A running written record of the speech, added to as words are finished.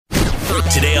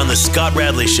Today on the Scott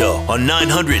Radley Show on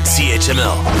 900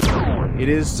 CHML. It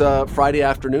is Friday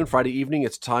afternoon, Friday evening.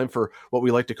 It's time for what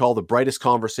we like to call the Brightest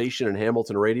Conversation in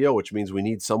Hamilton radio, which means we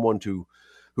need someone who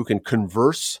can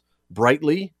converse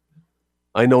brightly.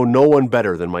 I know no one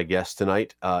better than my guest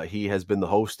tonight. He has been the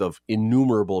host of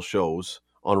innumerable shows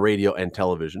on radio and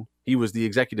television. He was the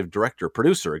executive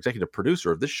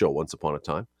producer of this show once upon a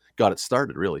time. Got it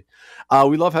started, really.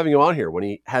 We love having him on here when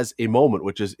he has a moment,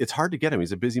 it's hard to get him.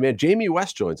 He's a busy man. Jamie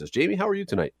West joins us. Jamie, how are you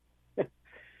tonight?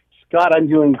 Scott, I'm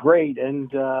doing great.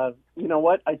 And you know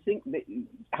what? I think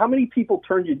how many people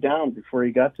turned you down before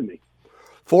you got to me?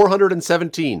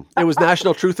 417. It was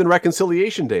National Truth and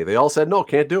Reconciliation Day. They all said, no,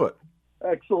 can't do it.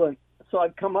 Excellent. So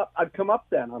I've come up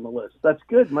then on the list. That's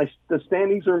good. The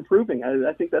standings are improving.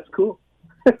 I think that's cool.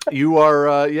 You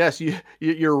are, yes,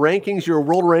 your rankings, your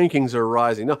world rankings are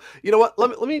rising. No, you know what?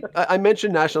 Let me. I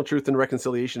mentioned National Truth and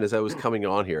Reconciliation as I was coming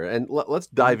on here, and let's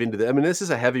dive into that. I mean, this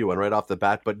is a heavy one right off the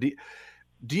bat, but do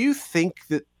you think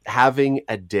that having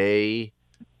a day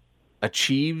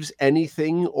achieves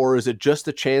anything, or is it just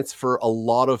a chance for a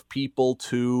lot of people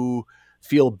to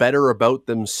feel better about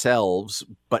themselves,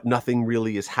 but nothing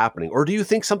really is happening? Or do you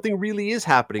think something really is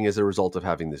happening as a result of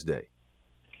having this day?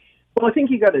 Well, I think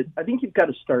you've got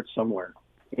to start somewhere,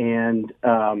 and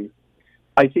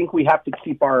I think we have to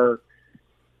keep our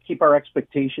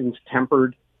expectations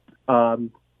tempered.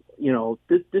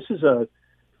 This is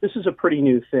a pretty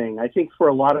new thing. I think for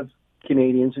a lot of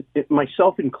Canadians,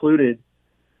 myself included,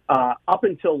 up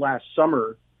until last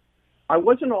summer, I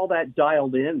wasn't all that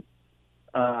dialed in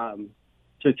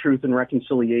to truth and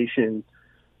reconciliation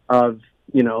of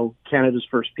Canada's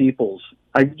First Peoples.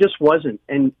 I just wasn't,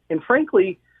 and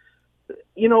frankly,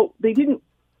 they didn't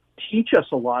teach us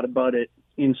a lot about it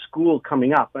in school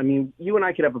coming up. I mean, you and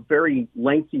I could have a very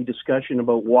lengthy discussion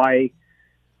about why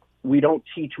we don't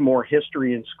teach more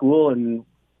history in school, and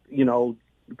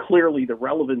clearly the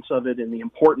relevance of it and the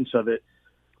importance of it,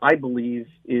 I believe,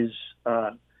 is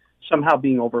somehow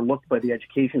being overlooked by the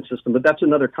education system. But that's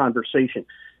another conversation.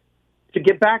 To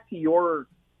get back to your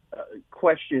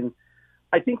question,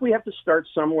 I think we have to start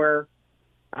somewhere,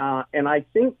 and I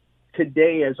think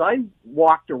today, as I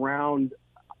walked around,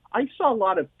 I saw a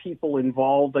lot of people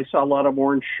involved. I saw a lot of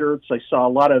orange shirts. I saw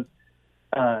a lot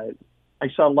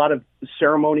of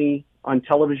ceremony on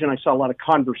television. I saw a lot of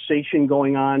conversation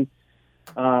going on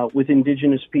with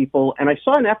Indigenous people, and I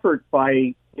saw an effort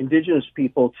by Indigenous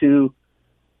people to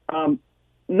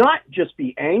not just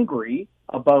be angry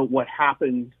about what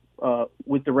happened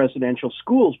with the residential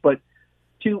schools, but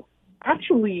to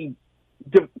actually,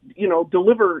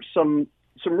 deliver some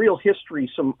real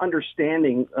history, some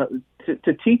understanding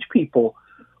to teach people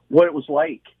what it was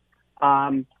like,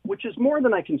 which is more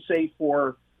than I can say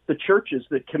for the churches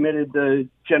that committed the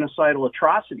genocidal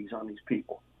atrocities on these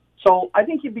people. So I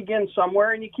think you begin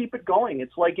somewhere and you keep it going.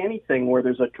 It's like anything where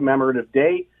there's a commemorative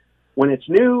day. When it's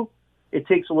new, it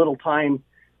takes a little time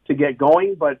to get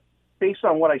going, but based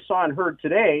on what I saw and heard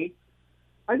today,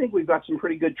 I think we've got some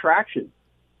pretty good traction.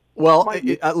 Well,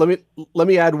 let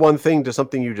me add one thing to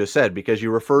something you just said, because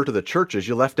you refer to the churches.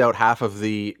 You left out half of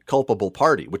the culpable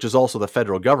party, which is also the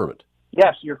federal government.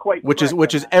 Yes, you're quite correct.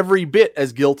 Which is every bit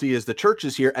as guilty as the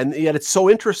churches here, and yet it's so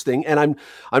interesting. And I'm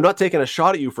not taking a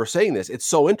shot at you for saying this. It's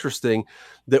so interesting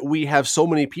that we have so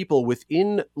many people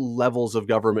within levels of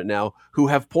government now who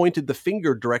have pointed the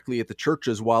finger directly at the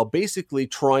churches, while basically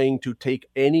trying to take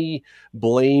any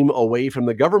blame away from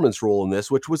the government's role in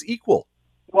this, which was equal.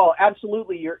 Well,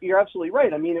 absolutely. You're absolutely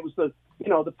right. I mean, it was the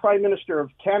Prime Minister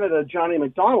of Canada, John A.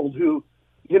 Macdonald, who,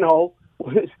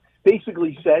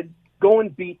 basically said, go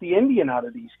and beat the Indian out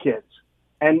of these kids.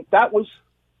 And that was,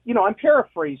 I'm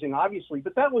paraphrasing, obviously,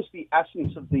 but that was the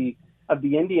essence of the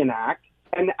Indian Act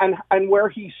and where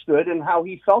he stood and how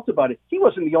he felt about it. He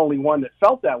wasn't the only one that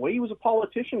felt that way. He was a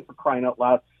politician, for crying out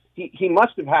loud. He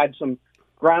must have had some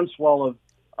groundswell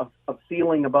of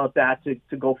feeling about that to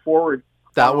go forward.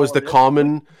 That was the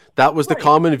common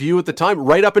view at the time,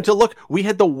 right up until, look, we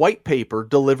had the white paper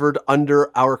delivered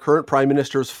under our current prime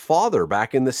minister's father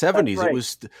back in the 70s. Right. It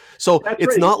was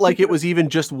it's not like it was even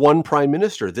just one prime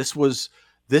minister. This was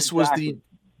there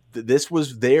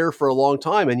for a long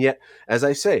time. And yet, as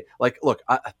I say, like, look,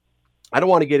 I don't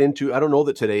want to get into, I don't know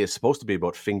that today is supposed to be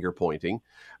about finger pointing,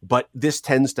 but this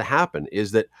tends to happen,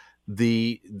 is that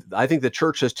I think the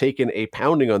church has taken a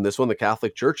pounding on this one, the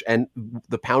Catholic Church, and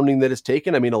the pounding that it's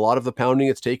taken, I mean, a lot of the pounding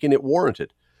it's taken, it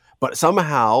warranted. But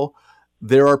somehow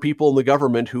there are people in the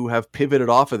government who have pivoted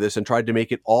off of this and tried to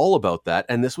make it all about that.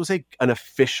 And this was an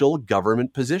official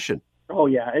government position. Oh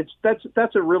yeah,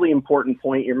 that's a really important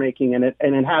point you're making, and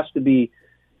it has to be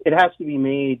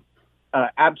made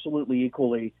absolutely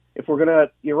equally.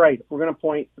 You're right. If we're gonna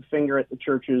point the finger at the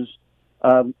churches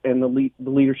and the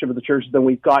leadership of the churches, then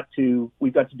we've got to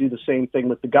do the same thing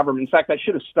with the government. In fact, I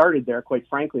should have started there. Quite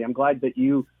frankly, I'm glad that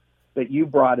you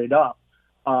brought it up.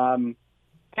 And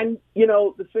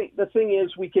the thing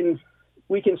is, we can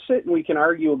sit and we can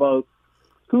argue about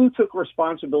who took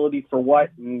responsibility for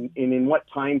what and in what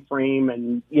time frame.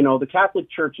 And the Catholic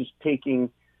Church is taking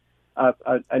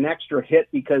an extra hit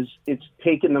because it's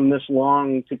taken them this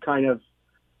long to kind of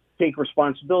take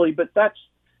responsibility. But that's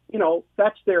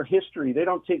their history. They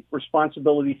don't take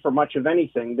responsibility for much of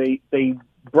anything. They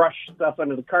brush stuff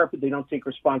under the carpet. They don't take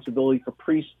responsibility for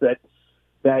priests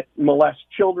that molest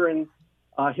children.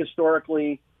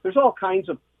 Historically, there's all kinds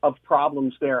of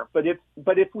problems there. But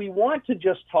if we want to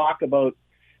just talk about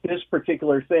this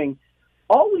particular thing,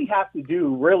 all we have to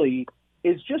do really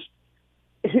is just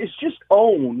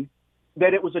own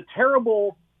that it was a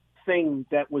terrible thing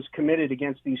that was committed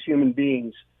against these human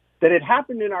beings, that it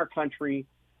happened in our country,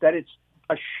 that it's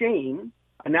a shame,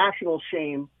 a national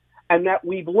shame, and that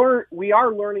we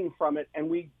are learning from it, and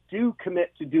we do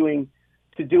commit to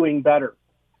doing better.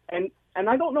 And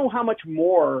I don't know how much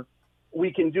more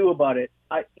we can do about it.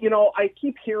 I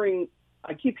keep hearing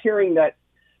that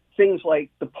things like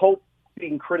the Pope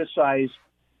being criticized,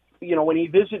 when he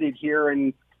visited here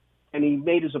and he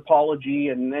made his apology,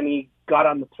 and then he got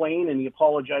on the plane and he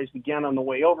apologized again on the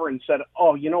way over and said,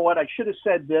 "Oh, you know what? I should have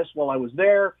said this while I was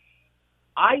there."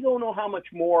 I don't know how much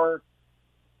more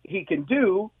he can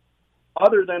do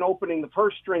other than opening the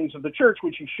purse strings of the church,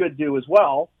 which he should do as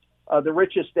well. The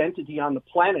richest entity on the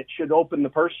planet should open the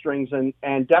purse strings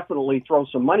and definitely throw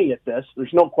some money at this.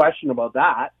 There's no question about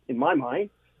that in my mind.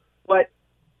 But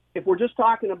if we're just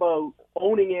talking about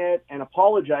owning it and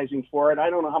apologizing for it, I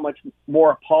don't know how much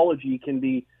more apology can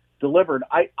be delivered.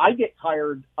 I get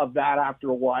tired of that after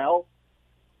a while.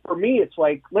 For me, it's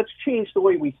like, let's change the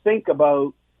way we think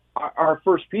about our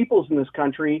First Peoples in this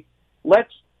country.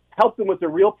 Let's help them with their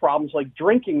real problems like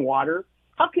drinking water.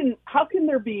 How can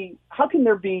there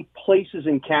be places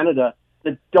in Canada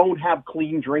that don't have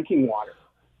clean drinking water?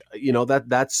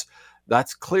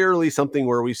 That's clearly something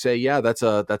where we say, yeah, that's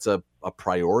a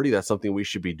priority. That's something we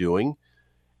should be doing.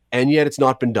 And yet it's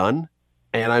not been done.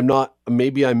 And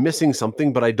maybe I'm missing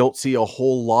something, but I don't see a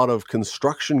whole lot of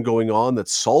construction going on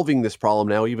that's solving this problem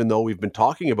now, even though we've been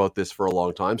talking about this for a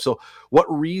long time. So what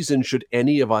reason should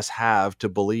any of us have to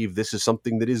believe this is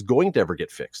something that is going to ever get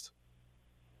fixed?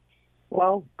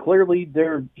 Well, clearly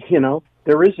there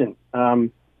isn't.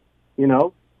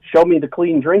 Show me the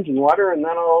clean drinking water, and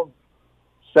then I'll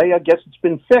say I guess it's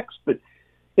been fixed. But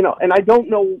and I don't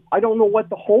know what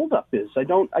the holdup is. I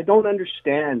don't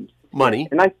understand. Money.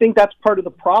 And I think that's part of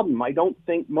the problem. I don't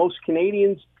think most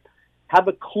Canadians have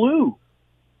a clue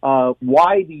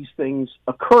why these things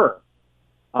occur.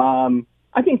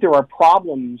 I think there are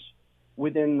problems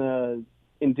within the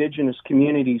Indigenous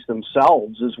communities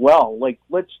themselves as well. Like,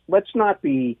 let's not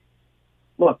be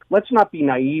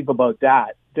naive about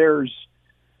that. There's,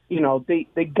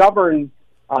 they govern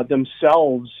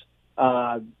themselves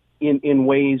in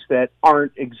ways that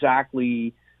aren't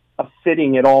exactly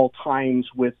fitting at all times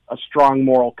with a strong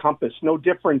moral compass. No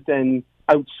different than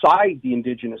outside the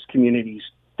Indigenous communities.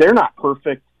 They're not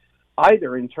perfect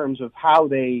either in terms of how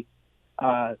they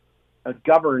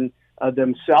govern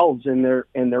themselves in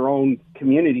their own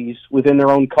communities within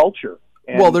their own culture.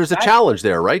 And well, there's a challenge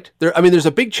there, right? There's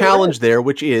a big challenge there,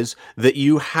 which is that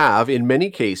you have, in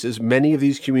many cases, many of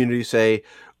these communities say,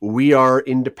 we are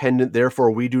independent,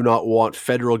 therefore we do not want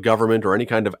federal government or any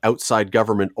kind of outside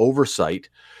government oversight.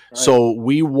 Right. So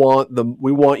we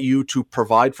want you to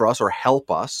provide for us or help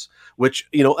us, which,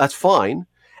 that's fine.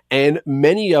 And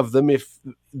many of them, if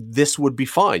this would be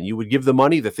fine, you would give the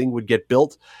money, the thing would get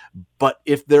built. But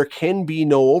if there can be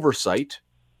no oversight,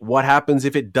 what happens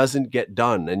if it doesn't get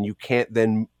done? And you can't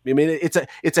then, it's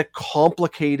a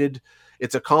complicated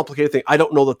thing. I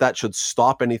don't know that should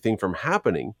stop anything from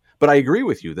happening, but I agree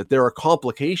with you that there are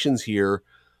complications here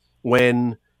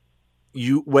when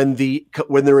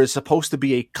there is supposed to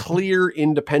be a clear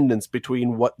independence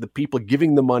between what the people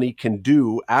giving the money can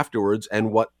do afterwards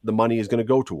and what the money is going to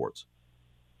go towards.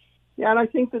 Yeah, and I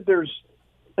think that there's,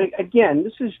 again,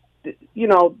 this is,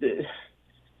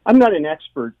 I'm not an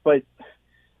expert, but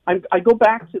I go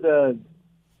back to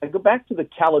the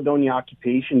Caledonia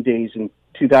occupation days in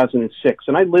 2006,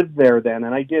 and I lived there then,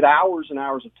 and I did hours and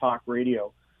hours of talk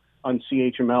radio on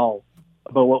CHML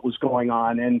about what was going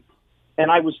on, and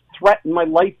I was threatened. My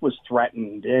life was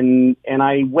threatened, and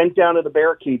I went down to the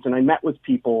barricades and I met with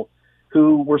people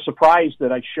who were surprised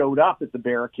that I showed up at the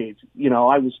barricades.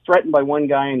 I was threatened by one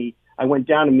guy, and I went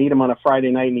down to meet him on a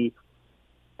Friday night,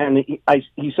 And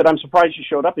he said, I'm surprised you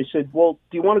showed up. I said, well,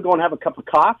 do you want to go and have a cup of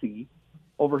coffee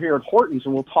over here at Horton's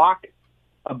and we'll talk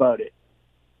about it?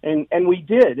 And we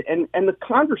did. And the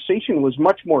conversation was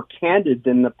much more candid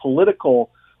than the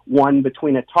political one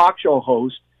between a talk show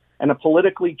host and a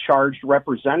politically charged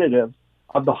representative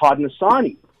of the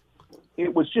Haudenosaunee.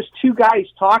 It was just two guys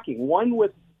talking, one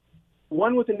with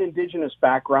an Indigenous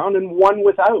background and one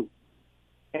without.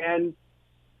 And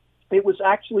it was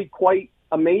actually quite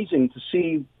amazing to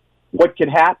see what could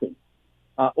happen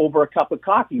over a cup of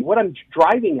coffee. What I'm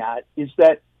driving at is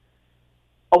that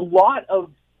a lot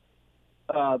of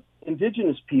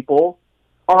Indigenous people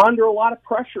are under a lot of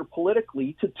pressure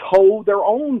politically to toe their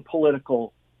own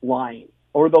political line,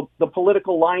 or the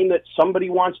political line that somebody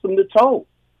wants them to toe.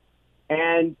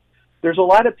 And there's a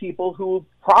lot of people who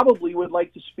probably would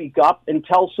like to speak up and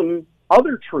tell some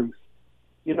other truth.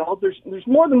 You know, there's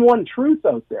more than one truth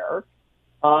out there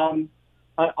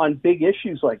on big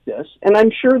issues like this. And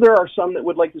I'm sure there are some that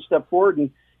would like to step forward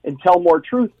and tell more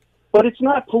truth, but it's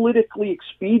not politically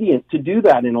expedient to do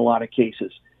that in a lot of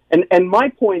cases. And my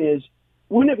point is,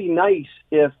 wouldn't it be nice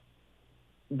if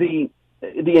the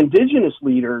Indigenous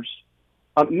leaders,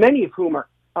 many of whom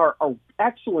are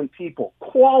excellent people,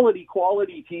 quality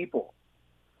people,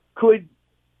 could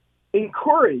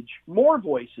encourage more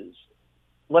voices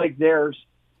like theirs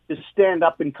to stand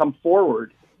up and come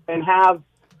forward and have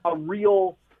a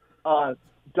real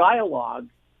dialogue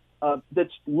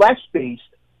that's less based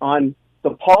on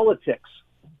the politics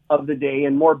of the day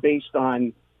and more based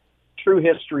on true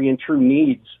history and true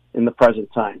needs in the present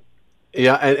time.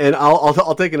 Yeah, and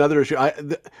I'll take another issue.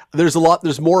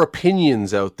 There's more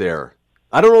opinions out there.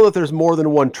 I don't know that there's more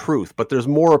than one truth, but there's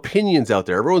more opinions out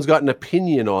there. Everyone's got an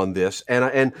opinion on this,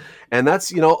 and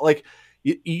that's, you know, like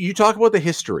you talk about the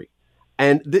history,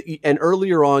 and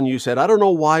earlier on you said, I don't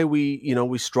know why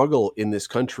we struggle in this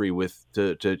country with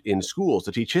in schools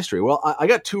to teach history. Well, I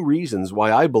got two reasons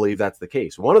why I believe that's the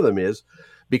case. One of them is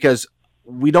because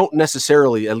we don't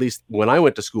necessarily, at least when I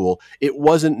went to school, it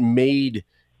wasn't made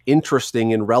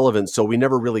interesting and relevant. So we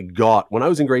never really got, when I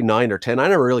was in grade 9 or 10, I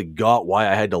never really got why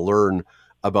I had to learn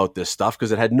about this stuff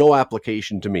because it had no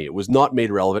application to me. It was not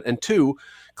made relevant. And two,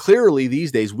 clearly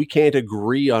these days we can't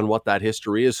agree on what that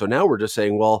history is. So now we're just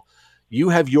saying, well, you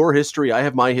have your history, I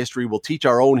have my history, we'll teach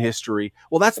our own history.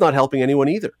 Well, that's not helping anyone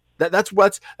either.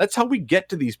 That's how we get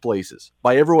to these places,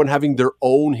 by everyone having their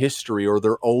own history or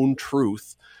their own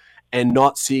truth, and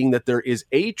not seeing that there is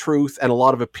a truth and a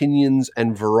lot of opinions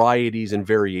and varieties and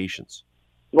variations.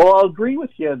 Well, I'll agree with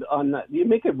you on that. You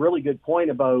make a really good point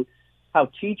about how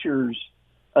teachers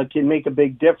can make a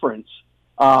big difference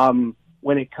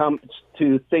when it comes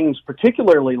to things,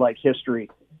 particularly like history.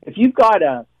 If you've got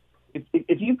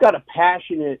a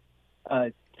passionate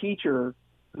teacher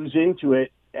who's into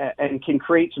it and can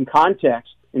create some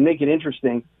context and make it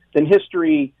interesting, then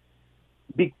history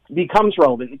becomes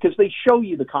relevant because they show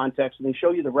you the context and they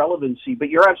show you the relevancy. But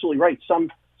you're absolutely right. Some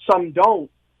don't.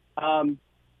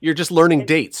 You're just learning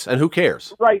dates, and who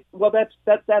cares? Right. Well,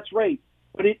 that's right.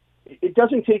 But it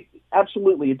doesn't take,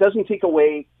 absolutely, it doesn't take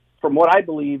away from what I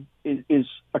believe is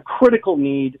a critical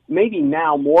need, maybe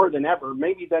now more than ever,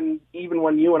 maybe than even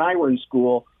when you and I were in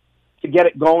school, to get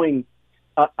it going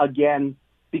again,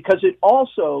 because it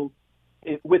also,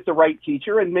 with the right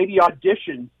teacher and maybe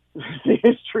audition the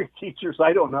history teachers,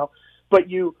 I don't know, but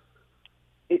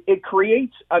it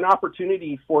creates an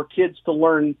opportunity for kids to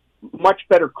learn much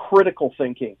better critical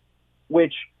thinking,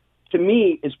 which to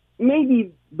me is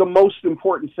maybe the most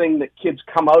important thing that kids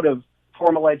come out of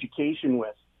formal education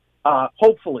with,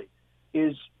 hopefully,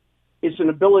 is an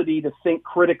ability to think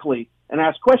critically and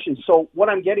ask questions. So what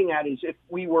I'm getting at is, if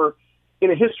we were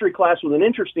in a history class with an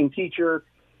interesting teacher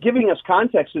giving us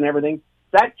context and everything,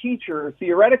 that teacher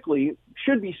theoretically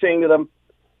should be saying to them,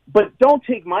 but don't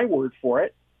take my word for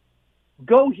it.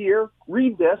 Go here,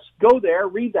 read this, go there,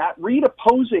 read that, read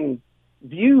opposing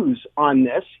views on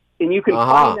this, and you can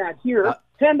find that here.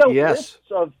 Send out lists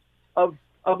of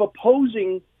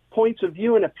opposing points of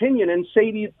view and opinion, and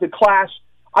say to the class,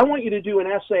 I want you to do an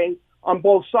essay on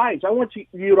both sides. I want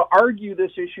you to argue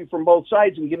this issue from both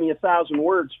sides and give me 1,000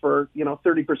 words for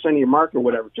 30% of your mark or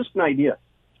whatever. Just an idea.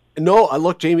 No,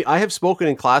 look, Jamie, I have spoken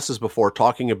in classes before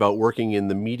talking about working in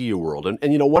the media world. And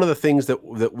one of the things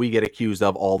that we get accused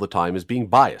of all the time is being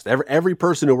biased. Every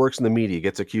person who works in the media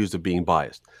gets accused of being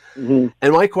biased. Mm-hmm.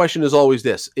 And my question is always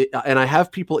this, and I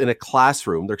have people in a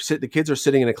classroom, the kids are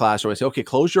sitting in a classroom. I say, okay,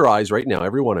 close your eyes right now,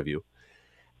 every one of you,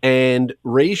 and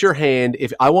raise your hand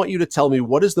if I want you to tell me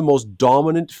what is the most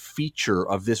dominant feature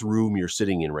of this room you're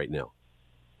sitting in right now.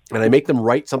 And I make them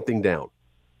write something down.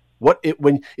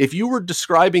 If you were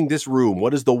describing this room,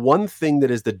 what is the one thing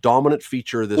that is the dominant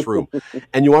feature of this room?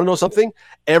 And you want to know something?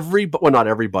 Not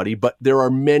everybody, but there are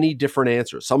many different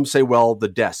answers. Some say, well, the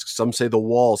desks, some say the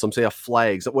walls, some say a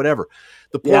flags, whatever.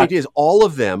 The point is all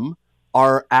of them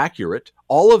are accurate.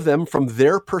 All of them from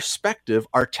their perspective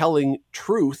are telling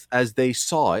truth as they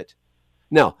saw it.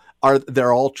 Now,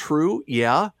 they're all true?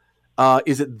 Yeah.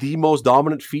 Is it the most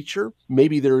dominant feature?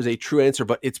 Maybe there is a true answer,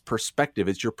 but it's perspective.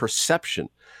 It's your perception.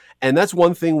 And that's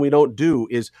one thing we don't do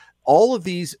is all of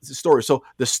these stories. So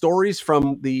the stories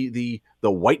from the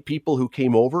white people who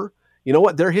came over, you know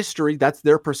what? Their history, that's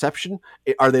their perception.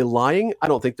 Are they lying? I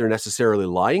don't think they're necessarily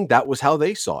lying. That was how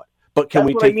they saw it. But can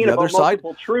we take the other side?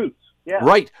 Truths. Yeah.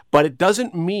 Right. But it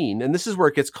doesn't mean, and this is where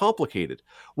it gets complicated.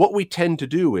 What we tend to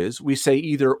do is we say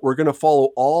either we're going to follow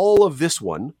all of this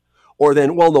one, or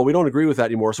then, well, no, we don't agree with that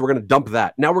anymore, so we're going to dump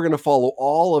that. Now we're going to follow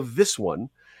all of this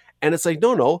one. And it's like,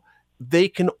 no, they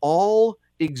can all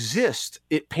exist.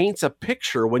 It paints a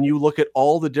picture when you look at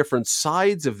all the different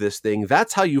sides of this thing.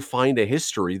 That's how you find a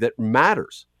history that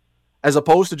matters, as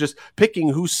opposed to just picking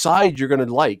whose side you're going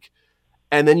to like,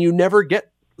 and then you never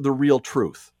get the real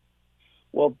truth.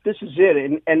 Well, this is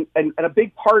it. And a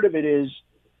big part of it is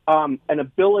an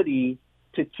ability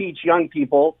to teach young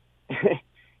people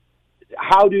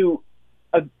how to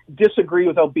disagree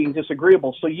without being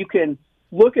disagreeable. So you can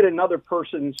look at another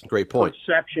person's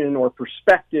perception or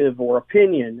perspective or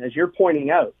opinion, as you're pointing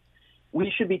out.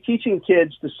 We should be teaching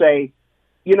kids to say,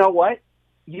 you know what?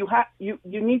 You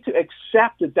need to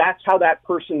accept that that's how that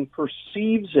person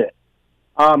perceives it.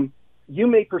 You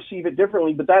may perceive it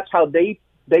differently, but that's how they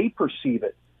perceive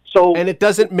it. So, and it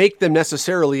doesn't make them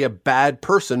necessarily a bad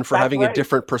person for having a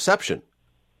different perception.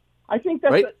 I think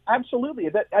that's absolutely.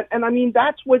 And I mean,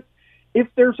 that's what, if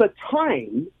there's a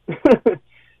time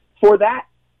for that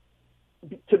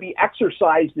to be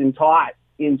exercised and taught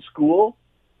in school,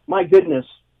 my goodness,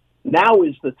 now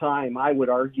is the time, I would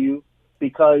argue,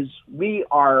 because we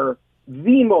are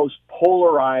the most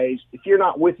polarized. If you're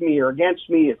not with me or against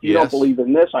me, if you don't believe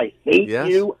in this, I hate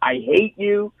you. I hate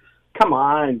you. Come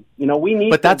on. We need.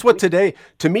 But that's what today,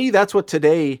 to me, that's what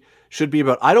today should be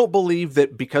about. I don't believe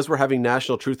that because we're having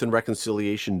National Truth and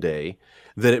Reconciliation Day,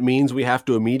 that it means we have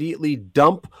to immediately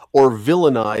dump or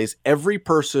villainize every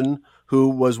person who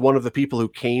was one of the people who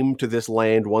came to this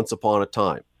land once upon a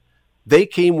time. They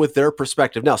came with their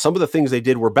perspective. Now, some of the things they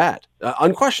did were bad,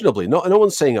 unquestionably. No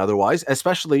one's saying otherwise,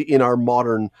 especially in our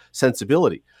modern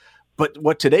sensibility. But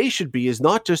what today should be is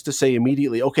not just to say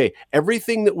immediately, okay,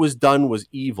 everything that was done was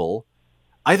evil.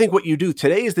 I think what you do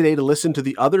today is the day to listen to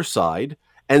the other side,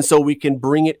 and so we can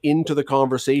bring it into the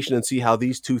conversation and see how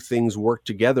these two things work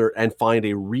together and find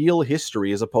a real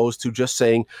history, as opposed to just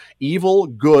saying evil,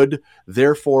 good,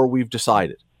 therefore we've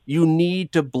decided. You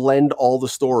need to blend all the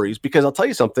stories, because I'll tell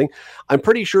you something, I'm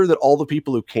pretty sure that all the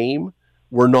people who came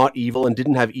were not evil and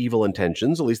didn't have evil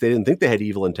intentions. At least they didn't think they had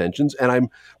evil intentions. And I'm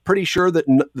pretty sure that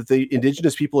the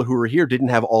indigenous people who were here didn't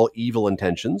have all evil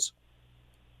intentions.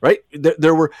 Right?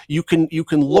 There were, you can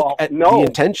look at the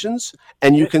intentions,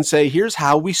 and you can say, here's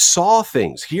how we saw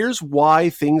things. Here's why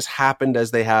things happened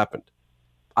as they happened,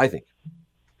 I think.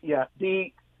 Yeah.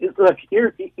 Look,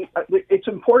 here, it's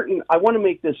important. I want to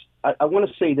make this, I want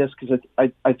to say this because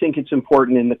I think it's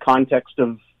important in the context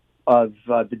of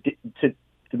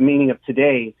the meaning of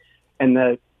today and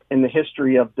the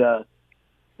history of the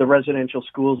residential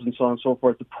schools and so on and so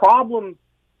forth. The problem,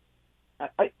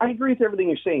 I agree with everything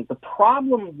you're saying. The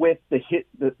problem with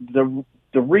the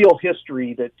real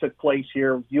history that took place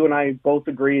here, you and I both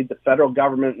agreed the federal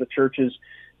government and the churches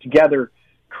together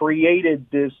created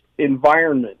this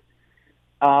environment.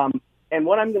 And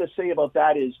what I'm going to say about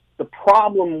that is the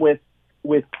problem with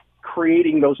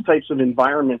creating those types of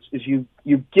environments is you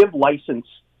give license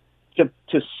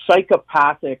to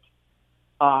psychopathic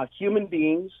human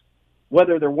beings,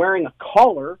 whether they're wearing a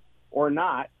collar or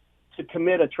not, to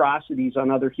commit atrocities on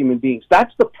other human beings.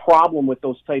 That's the problem with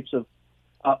those types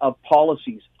of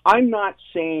policies. I'm not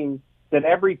saying that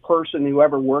every person who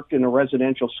ever worked in a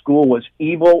residential school was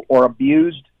evil or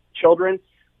abused children,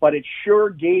 but it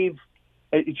sure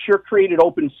created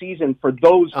open season for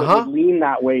those that would lean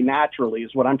that way naturally,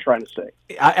 is what I'm trying to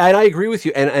say. I agree with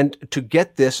you. And to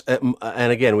get this, and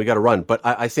again, we got to run, but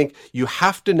I think you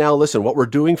have to now listen. What we're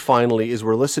doing finally is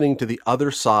we're listening to the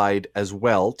other side as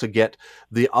well, to get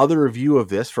the other view of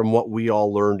this from what we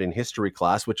all learned in history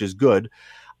class, which is good.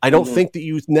 I don't think that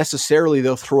you necessarily,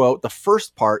 though, throw out the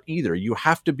first part either. You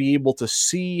have to be able to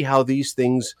see how these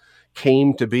things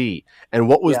came to be and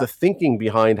what was the thinking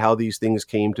behind how these things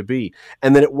came to be.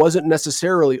 And then it wasn't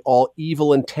necessarily all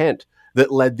evil intent that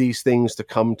led these things to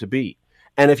come to be.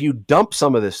 And if you dump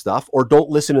some of this stuff or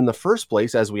don't listen in the first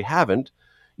place, as we haven't,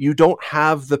 you don't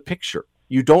have the picture.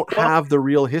 You don't have the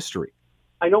real history.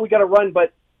 I know we got to run,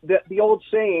 but the old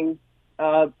saying,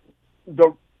 the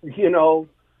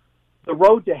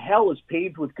road to hell is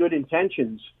paved with good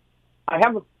intentions. I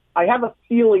have a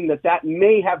feeling that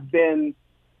may have been,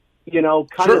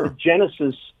 kind of the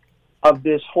genesis of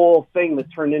this whole thing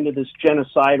that turned into this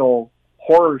genocidal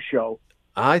horror show.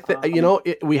 I think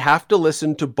we have to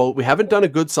listen to both. We haven't done a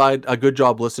good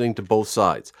job listening to both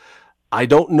sides. I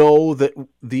don't know that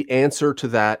the answer to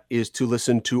that is to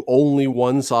listen to only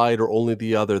one side or only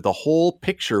the other. The whole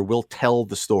picture will tell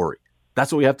the story.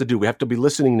 That's what we have to do. We have to be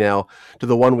listening now to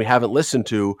the one we haven't listened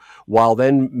to, while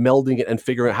then melding it and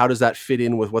figuring out how does that fit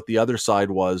in with what the other side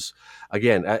was.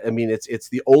 Again, I mean, it's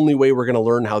the only way we're going to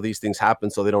learn how these things happen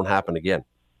so they don't happen again.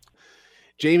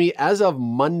 Jamie, as of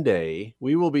Monday,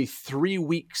 we will be 3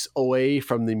 weeks away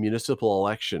from the municipal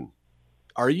election.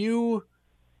 Are you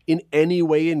in any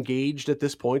way engaged at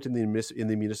this point in the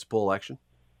municipal election?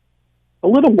 A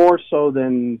little more so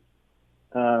than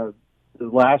the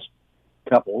last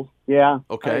couple. Yeah.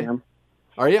 Okay. I am.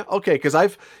 Are you? Okay,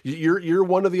 because you're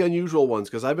one of the unusual ones,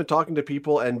 because I've been talking to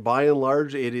people, and by and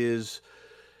large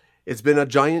it's been a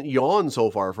giant yawn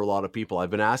so far for a lot of people. I've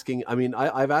been asking,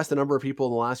 I've asked a number of people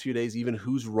in the last few days even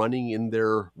who's running in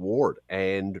their ward,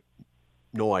 and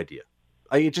no idea.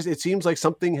 It seems like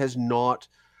something has not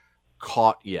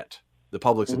caught yet the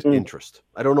public's interest.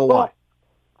 I don't know why.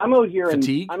 I'm out here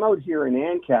Fatigue? I'm out here in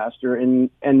Ancaster, and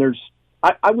there's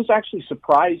I was actually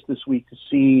surprised this week to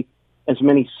see as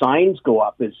many signs go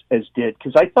up as did,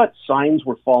 because I thought signs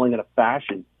were falling out of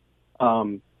fashion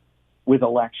with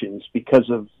elections because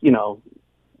of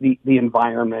the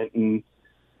environment and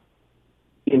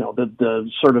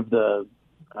the sort of the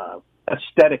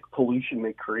aesthetic pollution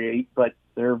they create, but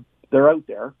they're out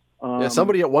there.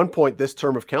 Somebody at one point this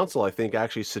term of council, I think,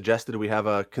 actually suggested we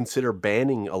have consider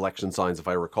banning election signs, if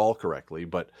I recall correctly.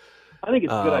 But I think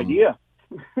it's a good idea.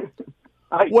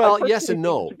 Yes and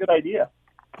no. It's a good idea.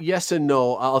 Yes and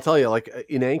no. I'll tell you, like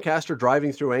in Ancaster,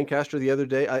 driving through Ancaster the other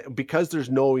day, because there's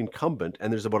no incumbent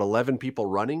and there's about 11 people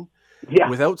running,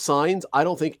 without signs, I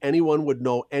don't think anyone would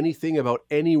know anything about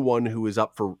anyone who is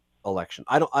up for election.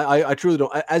 I truly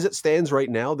don't. As it stands right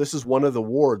now, this is one of the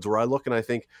wards where I look and I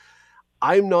think,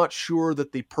 I'm not sure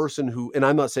that the person who, and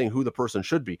I'm not saying who the person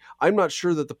should be, I'm not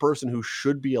sure that the person who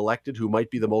should be elected, who might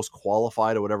be the most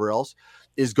qualified or whatever else,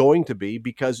 is going to be,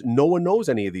 because no one knows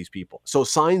any of these people. So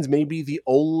signs may be the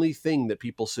only thing that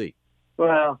people see.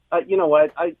 Well, you know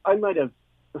what? I might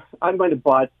have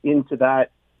bought into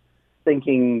that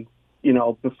thinking,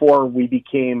 before we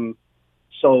became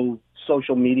so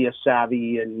social media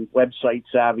savvy and website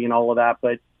savvy and all of that.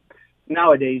 But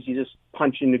nowadays you just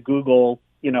punch into Google,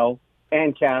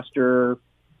 Ancaster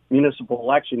municipal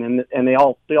election, and they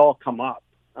all come up.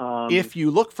 If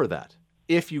you look for that,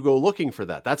 if you go looking for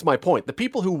that, that's my point. The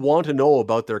people who want to know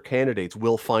about their candidates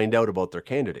will find out about their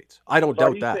candidates. I don't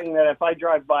doubt that. Are you saying that if I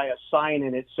drive by a sign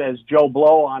and it says Joe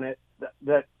Blow on it,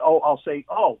 I'll say,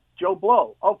 oh, Joe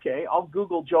Blow. Okay, I'll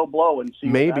Google Joe Blow and see.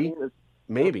 Maybe.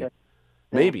 Okay.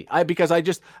 Maybe. Because I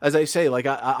just, as I say, like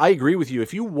I agree with you.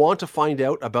 If you want to find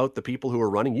out about the people who are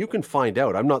running, you can find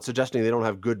out. I'm not suggesting they don't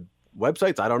have good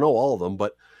websites. I don't know all of them,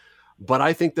 but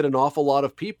I think that an awful lot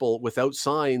of people without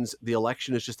signs, the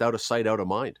election is just out of sight, out of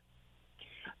mind.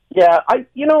 Yeah, I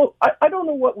don't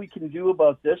know what we can do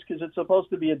about this, because it's supposed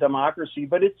to be a democracy,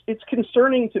 but it's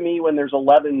concerning to me when there's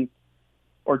 11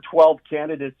 or 12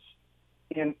 candidates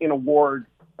in a ward,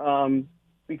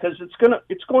 because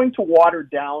it's going to water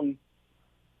down.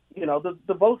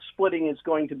 The vote splitting is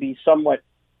going to be somewhat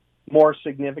more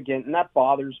significant, and that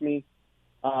bothers me.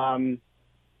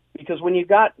 Because when you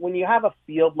have a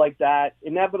field like that,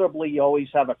 inevitably you always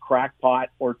have a crackpot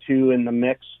or two in the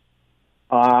mix,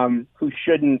 who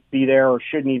shouldn't be there or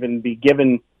shouldn't even be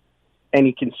given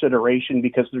any consideration,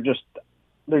 because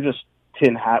they're just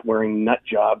tin hat wearing nut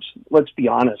jobs. Let's be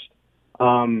honest.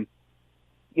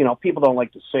 People don't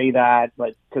like to say that,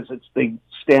 but because they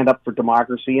stand up for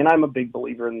democracy, and I'm a big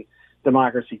believer in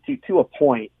democracy to a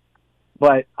point.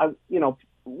 But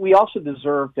we also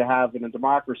deserve to have in a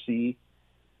democracy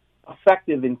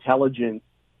effective, intelligent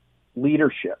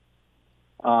leadership.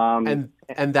 And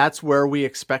that's where we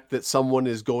expect that someone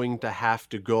is going to have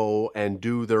to go and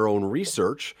do their own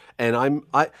research. And I'm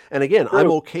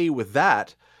okay with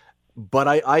that. But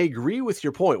I agree with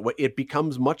your point. It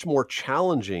becomes much more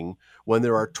challenging when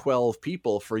there are 12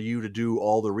 people for you to do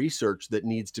all the research that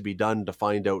needs to be done to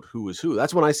find out who is who.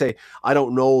 That's when I say I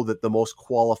don't know that the most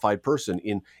qualified person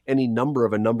in any number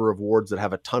of wards that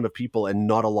have a ton of people and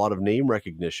not a lot of name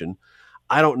recognition.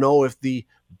 I don't know if the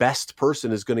best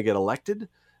person is going to get elected,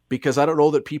 because I don't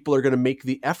know that people are going to make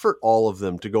the effort, all of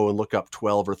them, to go and look up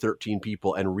 12 or 13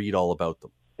 people and read all about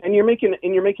them. And you're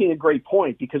making a great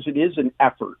point, because it is an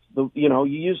effort. You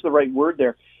use the right word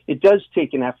there. It does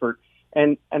take an effort,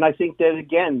 and I think that,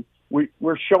 again,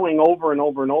 we're showing over and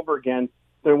over and over again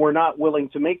that we're not willing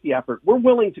to make the effort. We're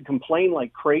willing to complain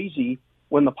like crazy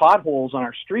when the potholes on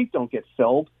our street don't get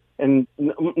filled and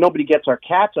nobody gets our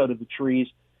cats out of the trees,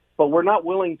 but we're not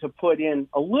willing to put in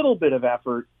a little bit of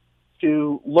effort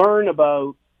to learn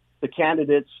about the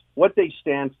candidates, what they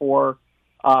stand for,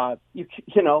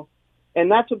 and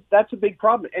that's a big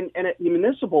problem. And at the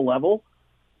municipal level,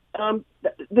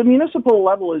 the municipal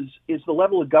level is the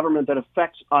level of government that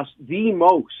affects us the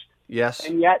most. Yes.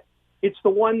 And yet it's the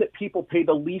one that people pay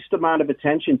the least amount of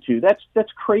attention to.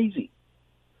 That's crazy.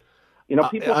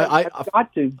 People have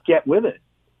got to get with it.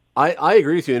 I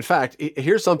agree with you. In fact,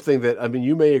 here's something that,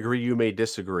 you may agree, you may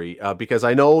disagree, because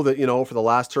I know that, for the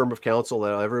last term of council,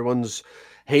 everyone's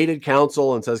hated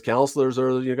council and says councillors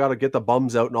you got to get the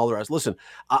bums out and all the rest. Listen,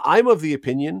 I'm of the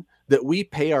opinion that we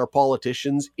pay our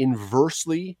politicians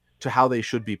inversely to how they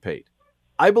should be paid.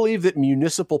 I believe that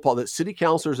that city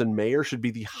councillors and mayors should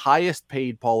be the highest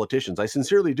paid politicians. I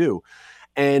sincerely do.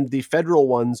 And the federal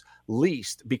ones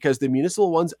least, because the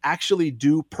municipal ones actually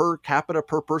do per capita,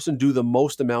 per person, do the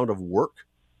most amount of work,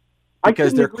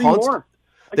 because they're constant.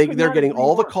 They're getting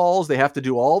all the calls. They have to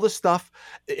do all the stuff.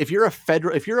 If you're a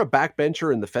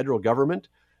backbencher in the federal government,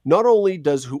 not only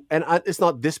it's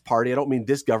not this party, I don't mean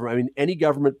this government, I mean any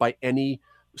government by any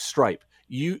stripe.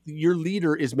 Your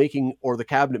leader is making, or the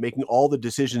cabinet making, all the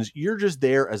decisions. You're just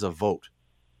there as a vote.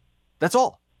 That's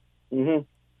all. Mm-hmm.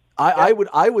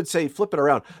 I would say flip it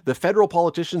around. The federal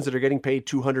politicians that are getting paid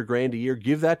 $200,000 a year,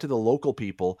 give that to the local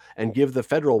people and give the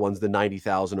federal ones the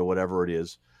 90,000 or whatever it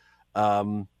is.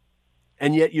 And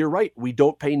yet you're right. We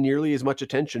don't pay nearly as much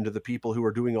attention to the people who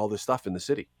are doing all this stuff in the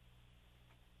city.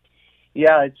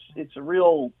 Yeah, it's a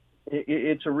real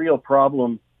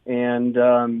problem. And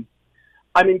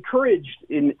I'm encouraged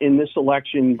in this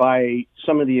election by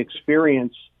some of the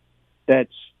experience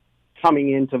that's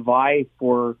coming in to vie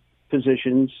for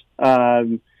positions.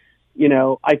 I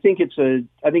think it's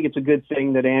a good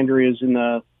thing that Andrea's in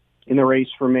the race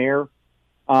for mayor.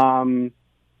 I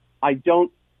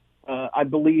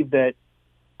believe that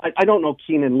I don't know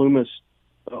Keenan Loomis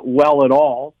well at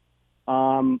all,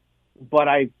 but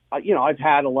I've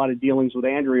had a lot of dealings with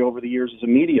Andrea over the years as a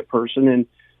media person, and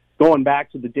going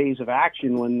back to the days of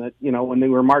action when they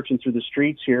were marching through the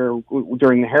streets here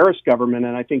during the Harris government,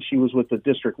 and I think she was with the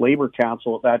District Labor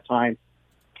Council at that time.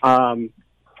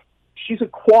 She's a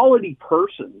quality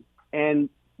person, and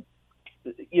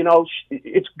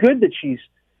it's good that she's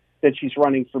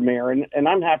running for mayor, and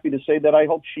I'm happy to say that I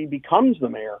hope she becomes the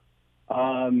mayor,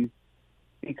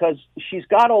 because she's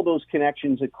got all those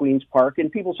connections at Queen's Park,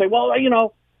 and people say, well,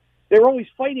 they're always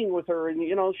fighting with her and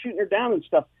shooting her down and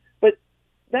stuff, but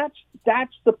that's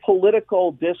the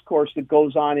political discourse that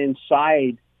goes on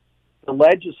inside the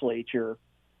legislature.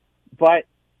 But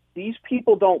these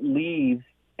people don't leave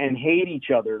and hate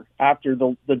each other after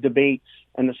the debates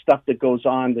and the stuff that goes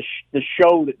on, the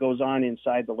show that goes on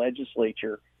inside the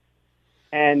legislature.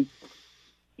 And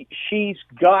she's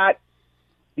got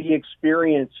the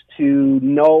experience to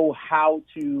know how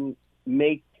to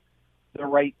make the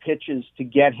right pitches to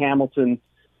get Hamilton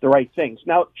the right things.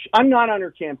 Now, I'm not on her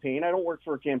campaign. I don't work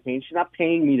for her campaign. She's not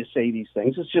paying me to say these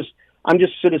things. I'm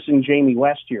just citizen Jamie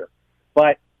West here.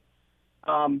 But,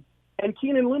 and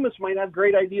Keenan Loomis might have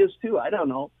great ideas too. I don't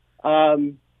know.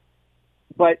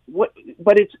 But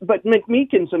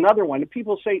McMeekin's another one. And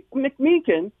people say,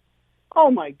 McMeekin,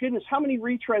 oh my goodness, how many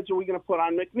retreads are we going to put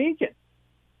on McMeekin?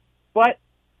 But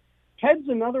Ted's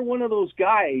another one of those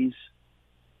guys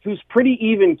who's pretty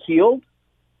even-keeled,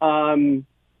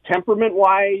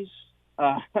 temperament-wise,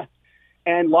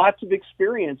 and lots of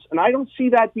experience. And I don't see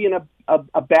that being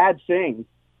a bad thing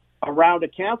around a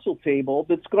council table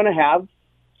that's going to have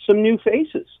some new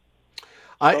faces.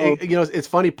 It's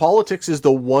funny. Politics is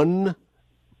the one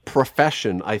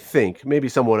profession, I think, maybe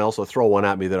someone else will throw one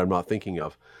at me that I'm not thinking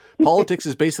of. Politics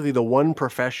is basically the one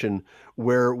profession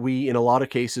where we, in a lot of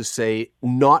cases, say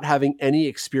not having any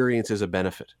experience is a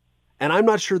benefit. And I'm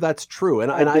not sure that's true.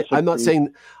 And I'm not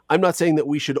saying that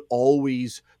we should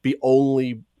always be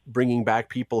only bringing back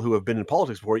people who have been in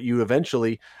politics before. You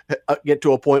eventually get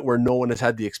to a point where no one has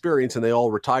had the experience and they all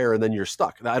retire and then you're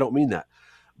stuck. I don't mean that.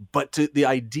 But the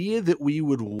idea that we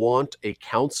would want a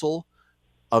council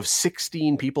of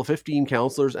 16 people, 15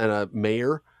 councillors and a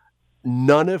mayor,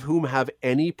 none of whom have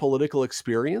any political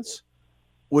experience,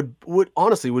 would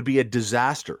honestly be a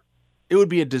disaster. It would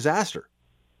be a disaster.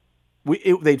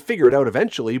 they'd figure it out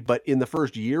eventually, but in the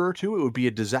first year or two, it would be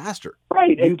a disaster.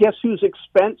 Right. And guess whose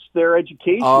expense their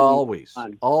education always,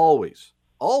 on? always.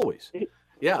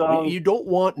 Yeah, So, you don't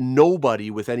want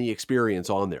nobody with any experience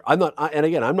on there. And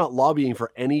again, I'm not lobbying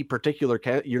for any particular.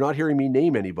 You're not hearing me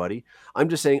name anybody. I'm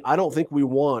just saying I don't think we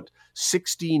want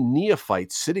 16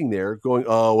 neophytes sitting there going,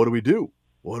 "Oh, what do we do?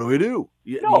 What do we do?"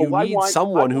 You need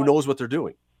someone who knows what they're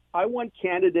doing. I want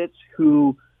candidates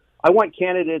who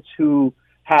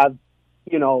have,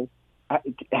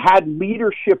 had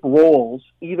leadership roles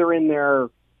either in their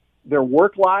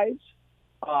work lives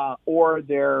or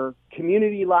their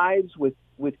community lives with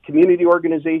community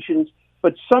organizations,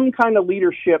 but some kind of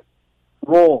leadership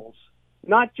roles,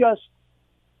 not just,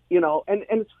 and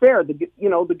it's fair.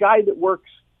 The guy that works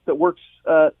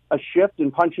a shift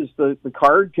and punches the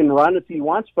card can run if he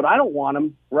wants, but I don't want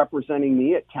him representing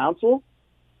me at council.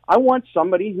 I want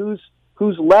somebody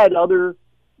who's led other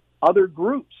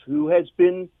groups, who has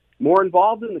been more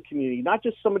involved in the community, not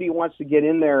just somebody who wants to get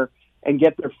in there and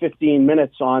get their 15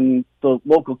 minutes on the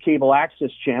local cable access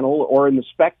channel or in the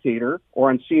Spectator or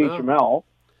on CHML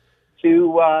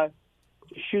to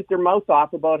shoot their mouth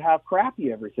off about how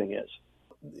crappy everything is.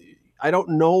 I don't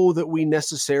know that we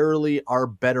necessarily are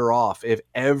better off if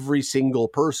every single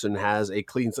person has a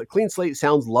clean slate. Clean slate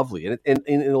sounds lovely, and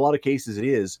in a lot of cases it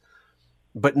is,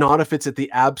 but not if it's at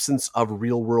the absence of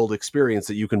real world experience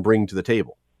that you can bring to the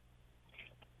table.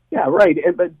 Yeah, right.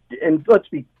 And let's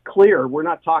be clear, we're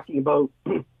not talking about,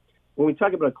 when we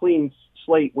talk about a clean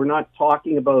slate, we're not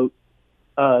talking about,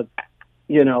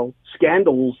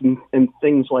 scandals and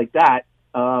things like that.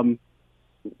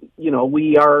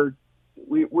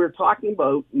 We're talking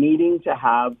about needing to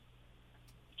have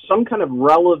some kind of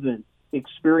relevant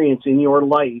experience in your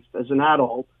life as an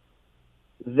adult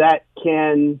that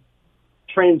can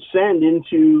transcend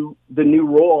into the new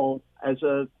role as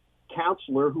a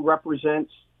counselor who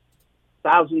represents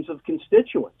thousands of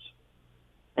constituents.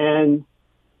 And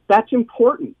that's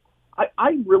important.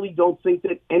 I really don't think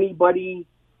that anybody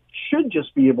should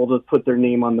just be able to put their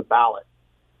name on the ballot.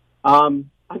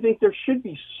 I think there should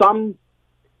be some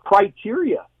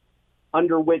criteria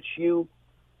under which you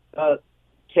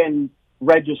can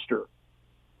register.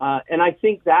 And I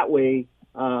think that way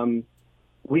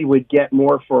we would get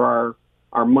more for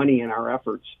our money and our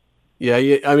efforts.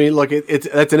 Yeah, I mean, look,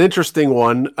 that's an interesting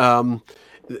one.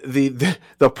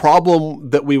 The problem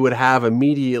that we would have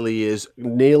immediately is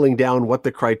nailing down what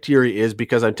the criteria is,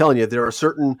 because I'm telling you, there are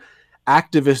certain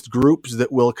activist groups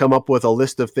that will come up with a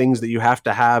list of things that you have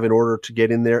to have in order to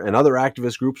get in there, and other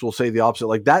activist groups will say the opposite.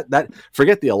 Like that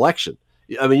forget the election.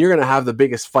 I mean, you're going to have the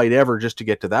biggest fight ever just to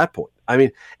get to that point. I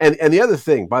mean, and the other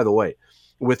thing, by the way,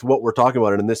 with what we're talking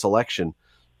about in this election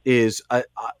is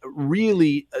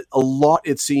really a lot,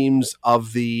 it seems,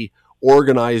 of the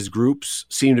organized groups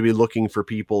seem to be looking for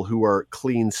people who are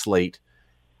clean slate.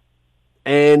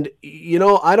 And,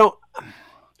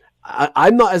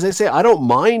 I'm not, as I say, I don't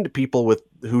mind people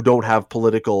who don't have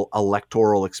political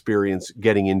electoral experience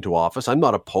getting into office. I'm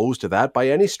not opposed to that by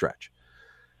any stretch.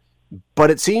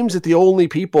 But it seems that the only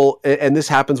people, and this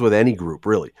happens with any group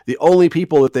really, the only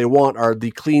people that they want are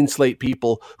the clean slate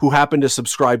people who happen to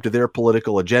subscribe to their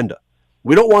political agenda.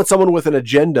 We don't want someone with an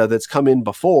agenda that's come in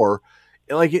before.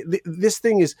 Like this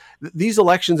thing is, these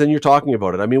elections, and you're talking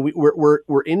about it. I mean,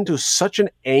 we're into such an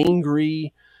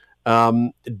angry,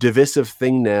 divisive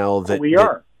thing now that we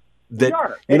are.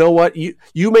 You know what,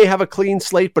 you may have a clean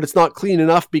slate, but it's not clean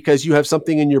enough because you have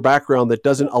something in your background that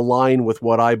doesn't align with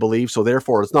what I believe. So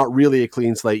therefore, it's not really a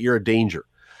clean slate. You're a danger.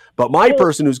 But my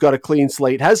person who's got a clean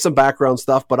slate has some background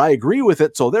stuff, but I agree with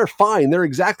it, so they're fine. They're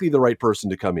exactly the right person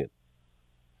to come in.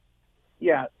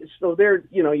 Yeah. So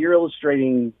you're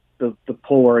illustrating the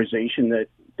polarization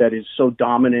that is so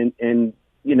dominant, and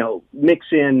mix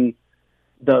in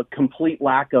the complete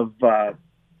lack of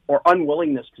or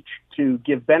unwillingness to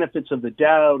give benefits of the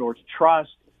doubt or to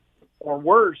trust, or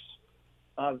worse,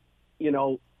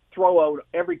 throw out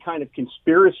every kind of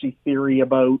conspiracy theory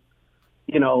about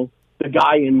the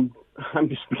guy in, I'm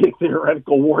just being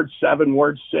theoretical, Ward 7,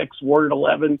 Ward 6, Ward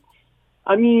 11.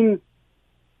 I mean,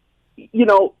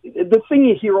 the thing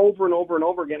you hear over and over and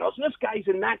over again, oh, so this guy's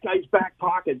in that guy's back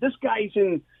pocket. This guy's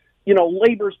in,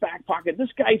 Labor's back pocket.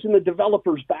 This guy's in the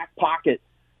developer's back pocket.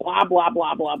 Blah, blah,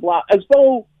 blah, blah, blah. As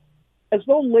though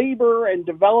Labor and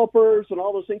developers and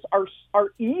all those things are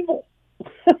evil.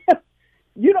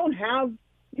 You don't have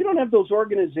those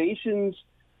organizations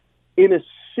in a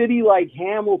city like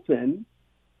Hamilton.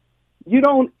 You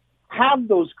don't have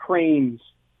those cranes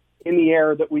in the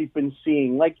air that we've been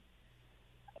seeing. Like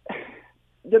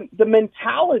the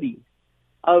mentality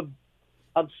of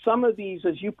some of these,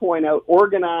 as you point out,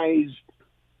 organized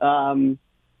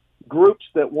groups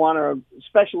that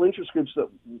special interest groups that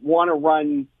want to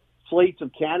run slates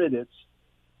of candidates.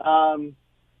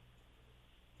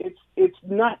 It's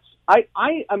nuts.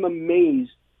 I am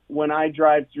amazed when I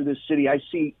drive through this city. I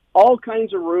see all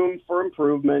kinds of room for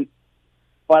improvement,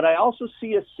 but I also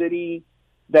see a city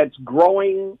that's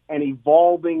growing and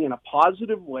evolving in a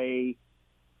positive way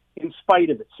in spite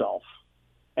of itself.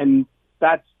 And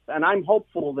I'm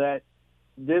hopeful that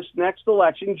this next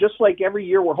election, just like every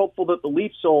year, we're hopeful that the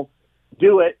Leafs will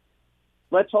do it.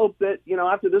 Let's hope that,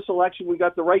 after this election, we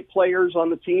got the right players on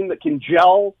the team that can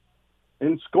gel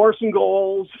and score some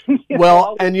goals.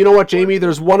 And you know what, Jamie?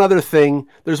 There's one other thing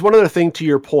to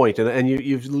your point, and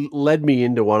you've led me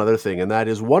into one other thing, and that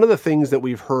is one of the things that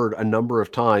we've heard a number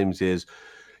of times is,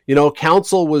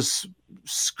 council was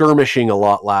skirmishing a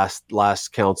lot last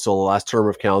term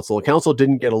of council. The council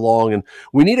didn't get along, and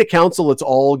we need a council that's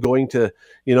all going to,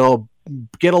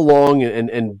 get along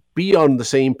and be on the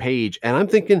same page. And I'm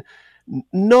thinking,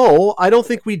 no, I don't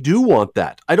think we do want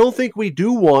that. I don't think we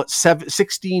do want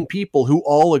 16 people who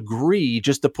all agree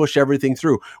just to push everything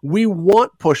through. We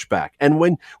want pushback. And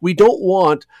when we don't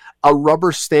want a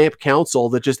rubber stamp council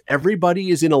that just everybody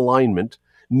is in alignment,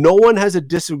 no one has a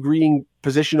disagreeing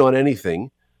position on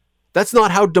anything. That's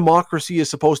not how democracy is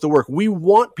supposed to work. We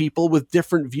want people with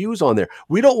different views on there.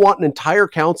 We don't want an entire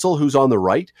council who's on the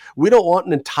right. We don't want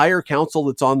an entire council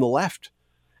that's on the left.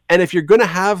 And if you're going to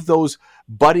have those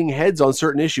butting heads on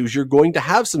certain issues, you're going to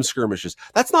have some skirmishes.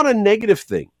 That's not a negative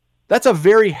thing. That's a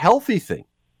very healthy thing.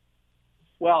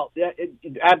 Well,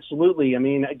 absolutely. I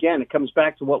mean, again, it comes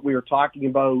back to what we were talking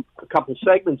about a couple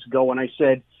segments ago when I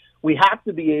said we have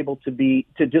to be able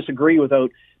to disagree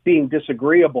without being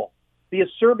disagreeable. The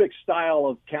acerbic style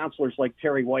of councillors like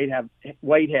Terry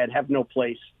Whitehead have no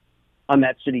place on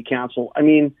that city council. I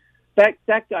mean, that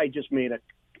guy just made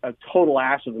a total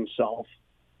ass of himself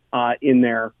in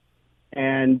there.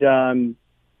 And,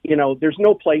 there's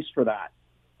no place for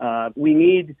that. We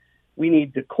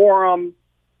need decorum.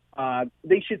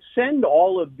 They should send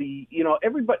all of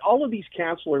all of these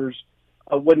councillors,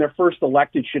 when they're first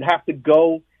elected, should have to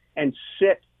go and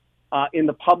sit in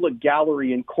the public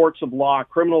gallery in courts of law,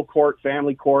 criminal court,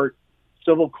 family court,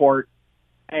 civil court,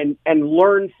 and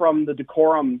learn from the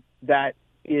decorum that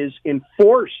is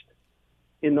enforced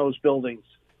in those buildings.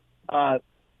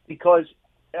 Because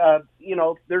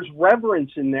there's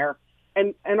reverence in there,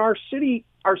 and our city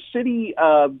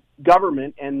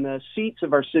government and the seats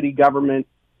of our city government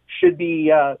should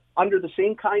be under the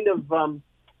same kind of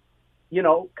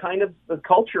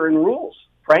culture and rules,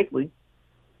 frankly.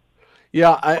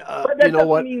 Yeah, but that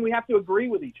doesn't mean we have to agree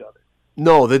with each other.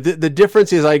 No, the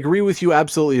difference is I agree with you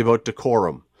absolutely about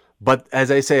decorum. But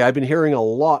as I say, I've been hearing a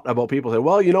lot about people say,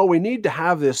 well, we need to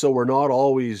have this so we're not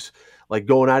always like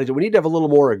going at it. We need to have a little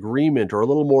more agreement or a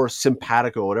little more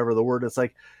simpatico, whatever the word. It's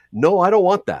like, no, I don't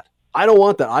want that. I don't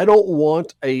want that. I don't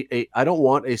want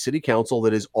a city council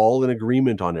that is all in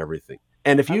agreement on everything.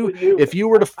 And if you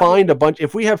were to find a bunch,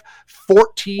 if we have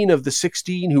 14 of the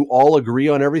 16 who all agree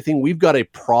on everything, we've got a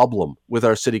problem with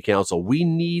our city council. We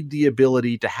need the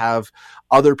ability to have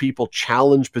other people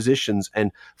challenge positions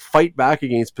and fight back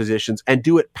against positions and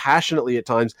do it passionately at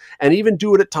times, and even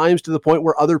do it at times to the point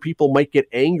where other people might get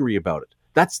angry about it.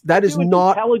 That is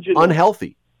not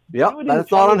unhealthy. Yeah, that's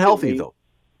not unhealthy though.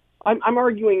 I'm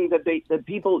arguing that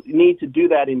people need to do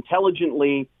that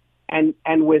intelligently and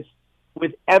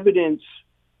with evidence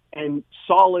and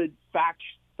solid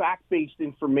fact-based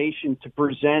information to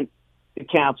present the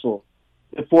council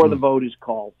before the vote is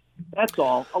called. That's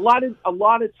all. A lot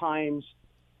of times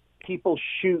people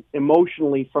shoot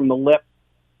emotionally from the lip,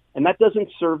 and that doesn't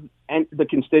serve the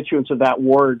constituents of that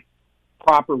ward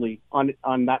properly on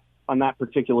that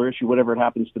particular issue, whatever it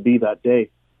happens to be that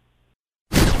day.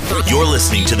 You're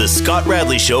listening to the Scott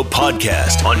Radley Show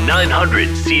podcast on 900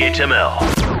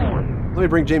 CHML. Let me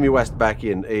bring Jamie West back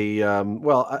in. I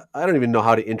don't even know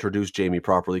how to introduce Jamie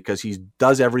properly because he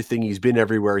does everything. He's been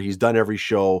everywhere. He's done every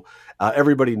show.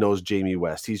 Everybody knows Jamie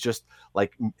West. He's just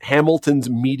like Hamilton's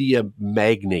media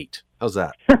magnate. How's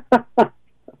that?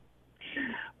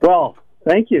 Well,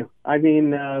 thank you. I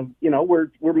mean,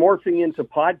 we're morphing into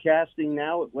podcasting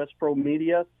now at West Pro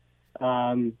Media.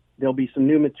 There'll be some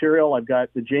new material. I've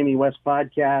got the Jamie West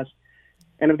podcast.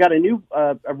 And I've got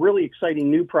a really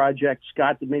exciting new project,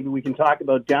 Scott, that maybe we can talk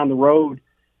about down the road.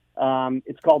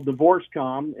 It's called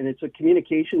DivorceCom, and it's a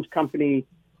communications company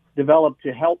developed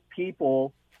to help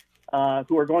people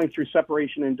who are going through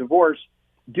separation and divorce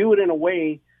do it in a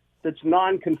way that's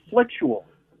non-conflictual.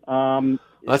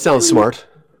 That sounds smart.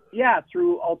 Yeah,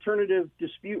 through alternative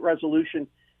dispute resolution.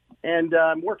 And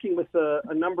I'm working with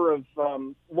a number of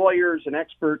lawyers and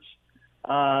experts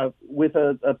with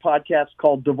a podcast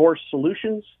called Divorce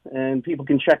Solutions, and people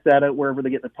can check that out wherever they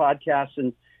get their podcasts.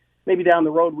 And maybe down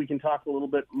the road we can talk a little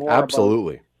bit more.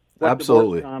 Absolutely. About what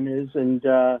Absolutely. Divorce.com is, and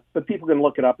but people can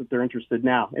look it up if they're interested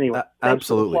now. Anyway, absolutely. Thanks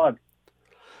for the plug.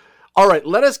 All right,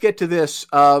 let us get to this.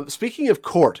 Speaking of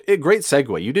court, great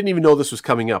segue. You didn't even know this was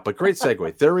coming up, but great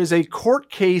segue. There is a court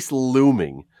case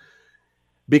looming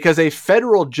because a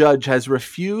federal judge has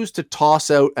refused to toss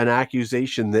out an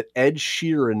accusation that Ed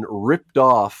Sheeran ripped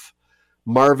off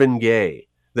Marvin Gaye.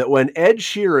 That when Ed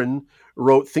Sheeran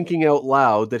wrote Thinking Out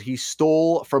Loud, that he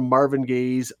stole from Marvin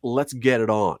Gaye's Let's Get It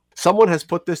On. Someone has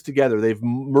put this together. They've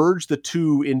merged the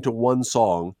two into one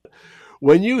song.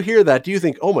 When you hear that, do you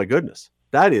think, oh my goodness,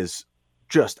 that is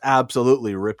just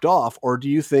absolutely ripped off? Or do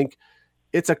you think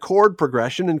it's a chord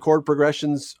progression and chord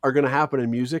progressions are going to happen in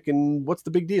music and what's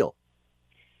the big deal?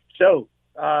 So,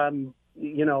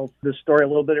 the story a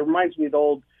little bit, it reminds me of the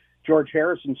old George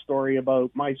Harrison story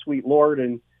about My Sweet Lord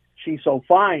and She's So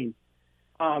Fine.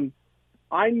 I'm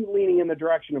leaning in the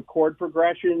direction of chord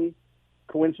progression,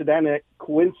 coincidentality.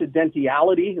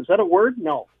 Is that a word?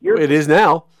 No. It is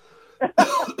now.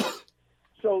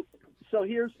 So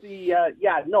here's the, I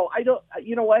don't,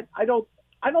 you know what? I don't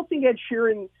think Ed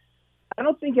Sheeran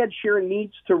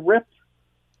needs to rip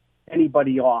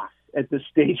anybody off at this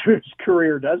stage of his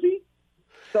career, does he?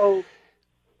 So,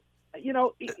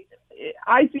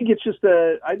 I think it's just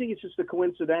a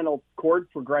coincidental chord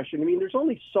progression. I mean, there's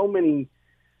only so many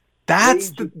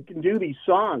ways you can do these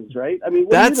songs, right? I mean,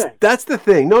 what do you think? That's the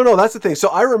thing. No, that's the thing. So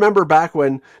I remember back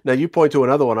when, now you point to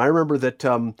another one. I remember that,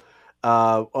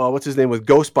 what's his name with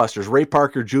Ghostbusters, Ray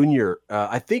Parker Jr.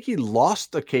 I think he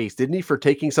lost the case, didn't he, for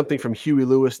taking something from Huey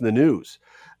Lewis in the News?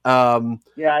 I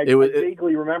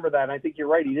vaguely remember that. And I think you're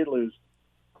right. He did lose.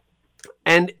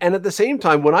 And at the same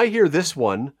time, when I hear this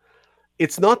one,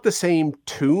 it's not the same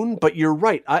tune, but you're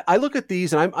right. I look at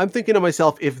these and I'm thinking to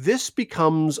myself, if this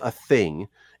becomes a thing,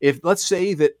 if let's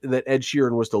say that Ed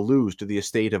Sheeran was to lose to the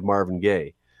estate of Marvin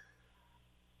Gaye,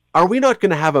 are we not going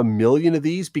to have a million of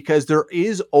these? Because there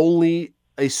is only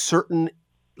a certain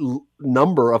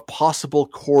number of possible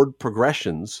chord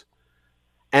progressions.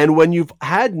 And when you've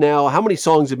had now, how many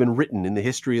songs have been written in the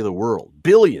history of the world?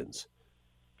 Billions.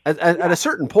 At a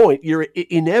certain point,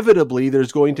 inevitably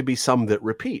there's going to be some that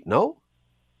repeat, no?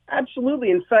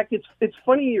 Absolutely. In fact, it's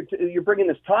funny you're bringing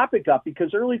this topic up,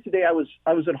 because early today I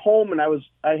was at home and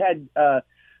I had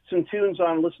some tunes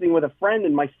on listening with a friend,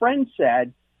 and my friend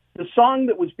said the song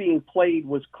that was being played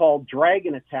was called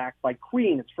Dragon Attack by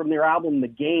Queen. It's from their album The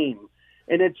Game.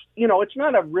 And it's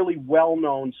not a really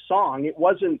well-known song. It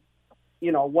wasn't,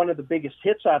 one of the biggest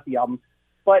hits off the album,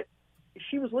 but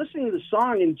she was listening to the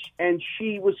song and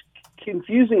she was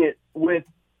confusing it with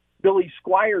Billy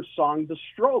Squier's song, The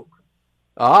Stroke.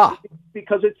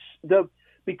 Because it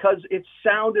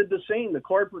sounded the same. The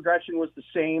chord progression was the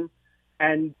same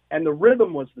and the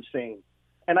rhythm was the same.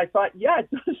 And I thought, yeah,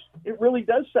 it really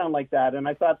does sound like that. And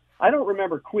I thought, I don't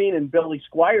remember Queen and Billy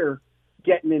Squier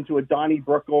getting into a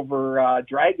Donnybrook over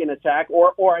Dragon Attack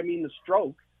or The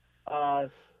Stroke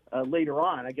later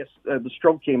on. I guess The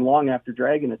Stroke came long after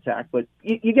Dragon Attack, but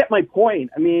you get my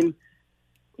point. I mean,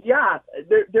 yeah,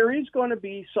 there is going to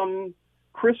be some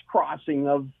crisscrossing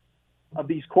of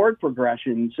these chord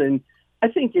progressions, and I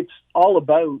think it's all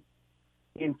about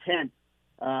intent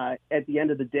at the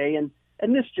end of the day, and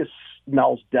this just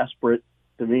smells desperate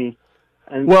to me.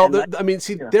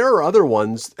 There are other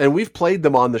ones, and we've played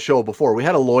them on the show before. We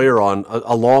had a lawyer on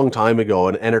a long time ago,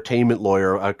 an entertainment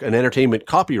lawyer, an entertainment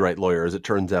copyright lawyer, as it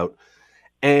turns out.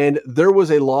 And there was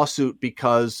a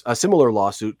similar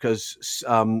lawsuit, because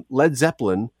Led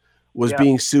Zeppelin was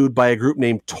being sued by a group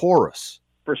named Taurus.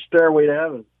 For Stairway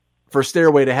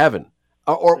to Heaven.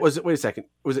 Or was it, wait a second,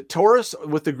 was it Taurus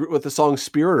with the song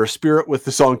Spirit, or Spirit with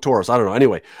the song Taurus? I don't know.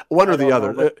 Anyway, one or the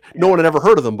other. No one had ever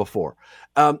heard of them before.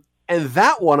 And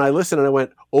that one, I listened and I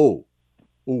went,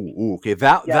 okay,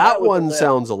 that one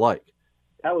sounds alike.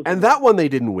 That one they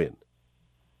didn't win.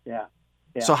 Yeah.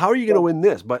 So how are you going to win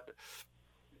this? But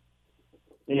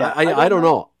I don't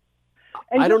know.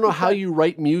 I don't know how you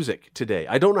write music today.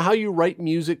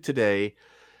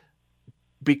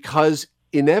 Because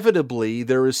inevitably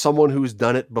there is someone who's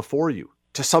done it before you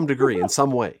to some degree, in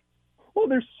some way. Well,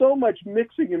 there's so much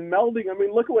mixing and melding. I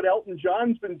mean, look at what Elton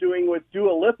John's been doing with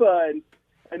Dua Lipa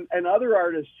and other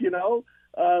artists,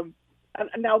 And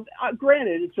now,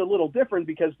 granted, it's a little different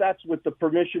because that's with the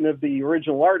permission of the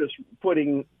original artist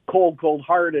putting Cold, Cold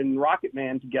Heart and Rocket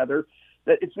Man together.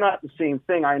 That it's not the same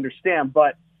thing, I understand,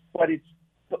 but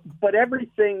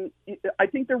everything, I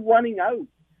think they're running out,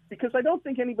 because I don't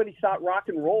think anybody thought rock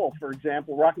and roll, for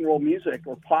example, rock and roll music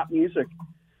or pop music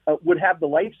would have the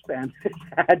lifespan it's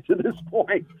had to this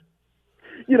point.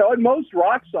 And most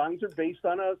rock songs are based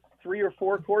on a 3 or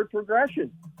 4 chord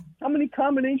progression. How many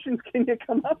combinations can you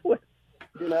come up with?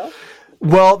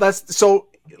 Well, so.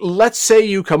 Let's say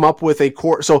you come up with a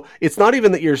chord. So it's not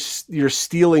even that you're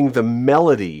stealing the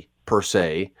melody per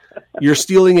se. You're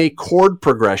stealing a chord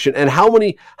progression. And how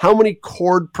many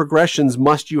chord progressions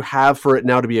must you have for it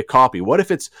now to be a copy? What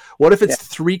if it's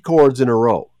 3 chords in a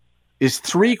row? Is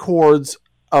 3 chords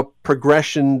a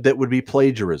progression that would be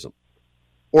plagiarism?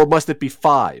 Or must it be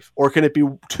 5? Or can it be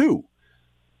 2?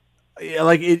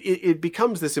 Like it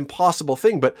becomes this impossible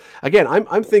thing. But again,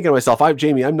 I'm thinking to myself,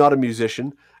 Jamie, I'm not a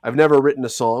musician. I've never written a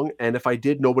song, and if I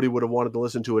did, nobody would have wanted to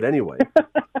listen to it anyway.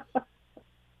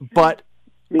 But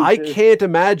I can't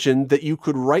imagine that you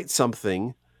could write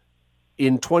something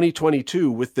in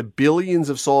 2022 with the billions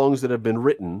of songs that have been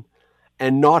written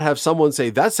and not have someone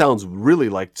say, that sounds really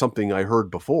like something I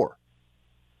heard before.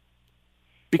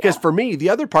 Because for me, the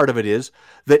other part of it is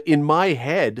that in my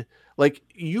head, like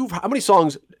how many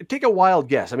songs, take a wild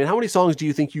guess. I mean, how many songs do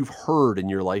you think you've heard in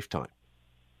your lifetime?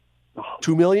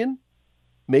 2 million?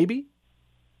 Maybe?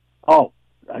 Oh,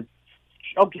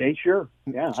 okay, sure.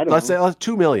 Yeah, I don't know. Let's say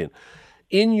 2 million.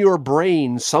 In your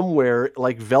brain somewhere,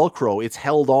 like Velcro, it's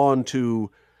held on to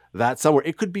that somewhere.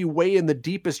 It could be way in the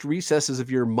deepest recesses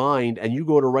of your mind, and you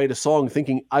go to write a song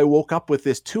thinking, I woke up with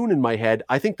this tune in my head.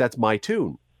 I think that's my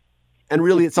tune. And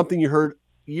really, it's something you heard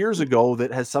years ago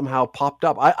that has somehow popped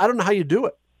up. I don't know how you do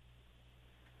it.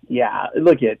 Yeah,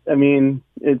 it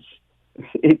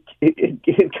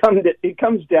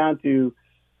comes down to,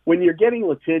 when you're getting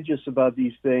litigious about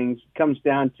these things, it comes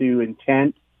down to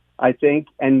intent, I think.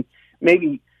 And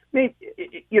maybe, did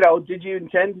you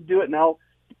intend to do it? No.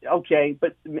 Okay.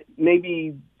 But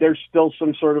maybe there's still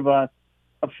some sort of a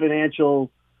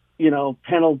financial,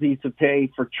 penalty to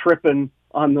pay for tripping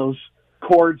on those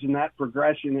chords and that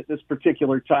progression at this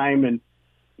particular time. And,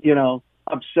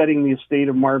 upsetting the estate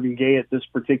of Marvin Gaye at this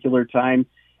particular time.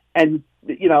 And,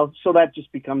 so that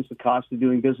just becomes the cost of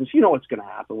doing business. You know what's going to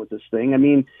happen with this thing. I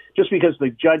mean, just because the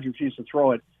judge refused to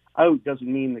throw it out doesn't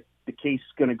mean that the case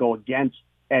is going to go against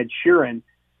Ed Sheeran.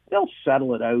 They'll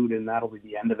settle it out, and that'll be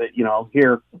the end of it.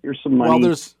 Here's some money.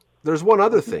 Well, there's one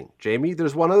other thing, Jamie.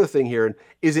 There's one other thing here. And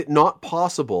is it not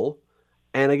possible,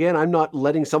 and again, I'm not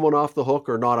letting someone off the hook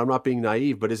or not, I'm not being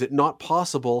naive, but is it not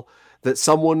possible that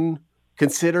someone,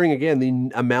 considering, again,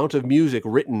 the amount of music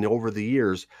written over the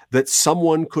years, that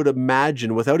someone could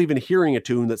imagine, without even hearing a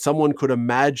tune, that someone could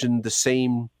imagine the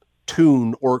same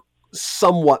tune or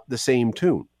somewhat the same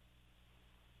tune?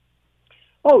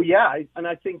 Oh, yeah. And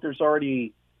I think there's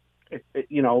already,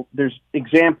 there's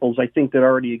examples, I think, that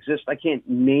already exist. I can't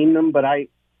name them, but I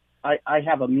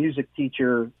have a music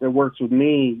teacher that works with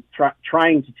me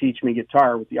trying to teach me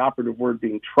guitar, with the operative word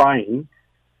being trying.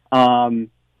 And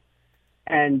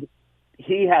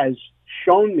he has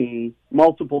shown me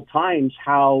multiple times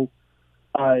how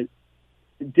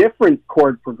different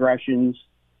chord progressions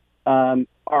are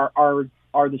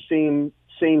the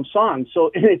same song.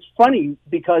 So, and it's funny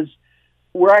because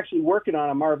we're actually working on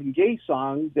a Marvin Gaye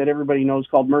song that everybody knows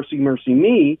called "Mercy, Mercy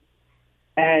Me,"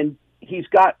 and he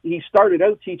started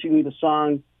out teaching me the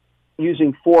song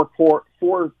using 4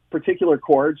 particular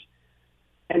chords.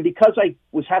 And because I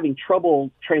was having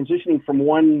trouble transitioning from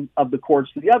one of the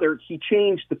chords to the other, he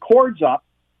changed the chords up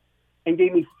and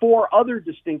gave me 4 other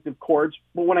distinctive chords.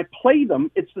 But when I play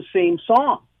them, it's the same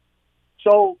song.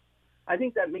 So I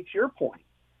think that makes your point,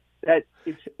 that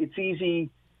it's easy.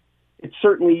 It's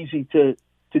certainly easy to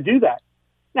do that.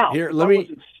 Now,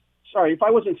 if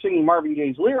I wasn't singing Marvin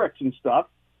Gaye's lyrics and stuff,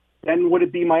 then would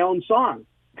it be my own song?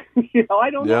 I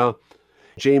don't know.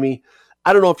 Jamie,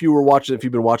 I don't know if you've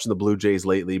been watching the Blue Jays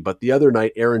lately, but the other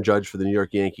night, Aaron Judge for the New York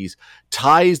Yankees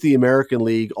ties the American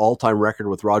League all-time record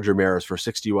with Roger Maris for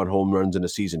 61 home runs in a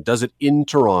season. Does it in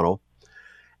Toronto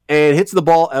and hits the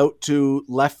ball out to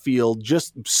left field,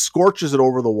 just scorches it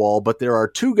over the wall. But there are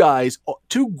 2 guys,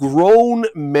 2 grown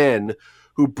men,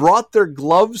 who brought their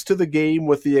gloves to the game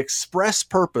with the express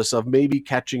purpose of maybe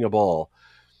catching a ball.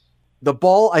 The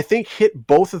ball, I think, hit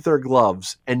both of their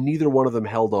gloves, and neither one of them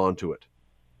held on to it.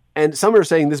 And some are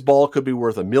saying this ball could be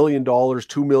worth $1 million,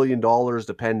 $2 million,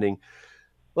 depending.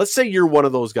 Let's say you're one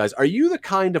of those guys. Are you the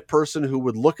kind of person who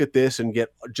would look at this and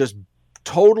get just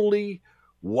totally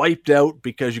wiped out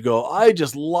because you go, I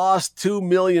just lost $2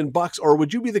 million? Or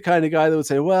would you be the kind of guy that would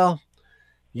say, well,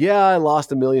 yeah, I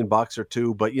lost $1 million or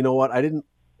 2, but you know what? I didn't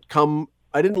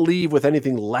leave with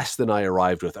anything less than I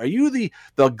arrived with. Are you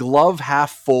the glove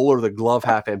half full or the glove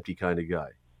half empty kind of guy?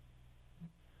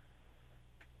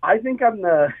 I think I'm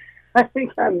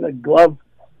the glove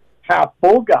half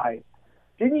full guy,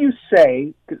 didn't you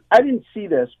say, because I didn't see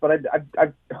this, but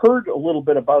I've heard a little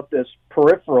bit about this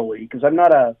peripherally, because I'm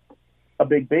not a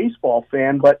big baseball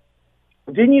fan, but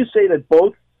didn't you say that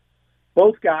both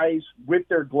guys with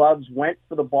their gloves went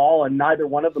for the ball and neither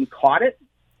one of them caught it?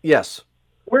 Yes.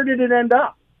 Where did it end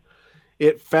up?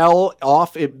 It fell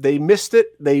off. They missed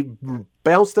it. They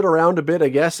bounced it around a bit, I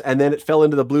guess, and then it fell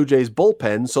into the Blue Jays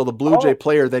bullpen. So the Blue Jay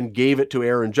player then gave it to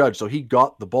Aaron Judge. So he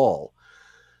got the ball.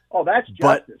 Oh, that's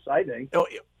justice, I think.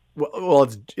 Well,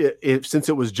 since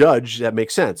it was Judge, that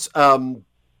makes sense.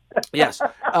 Yes.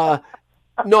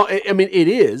 No, I mean, it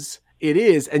is.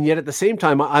 And yet at the same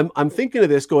time, I'm thinking of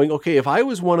this going, okay, if I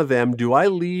was one of them, do I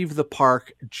leave the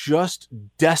park just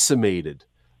decimated?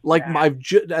 Like,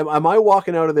 am I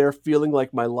walking out of there feeling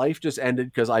like my life just ended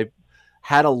because I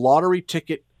had a lottery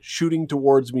ticket shooting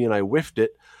towards me and I whiffed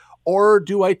it? Or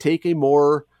do I take a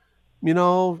more,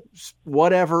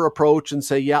 whatever approach and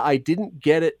say, yeah, I didn't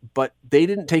get it, but they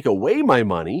didn't take away my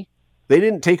money. They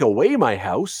didn't take away my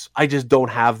house. I just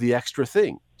don't have the extra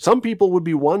thing. Some people would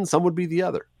be one, some would be the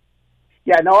other.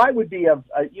 Yeah, no, I would be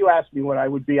you asked me what I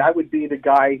would be. I would be the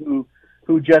guy who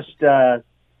just,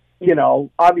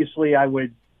 obviously I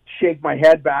would shake my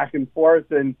head back and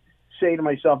forth and say to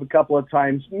myself a couple of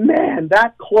times, man,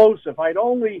 that close. If I'd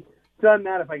only done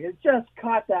that, if I had just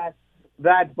caught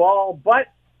that ball, but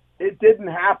it didn't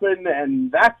happen,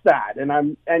 and that's that.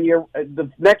 And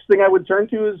the next thing I would turn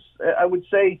to is I would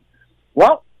say,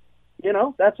 well,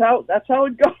 that's how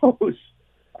it goes.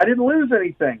 I didn't lose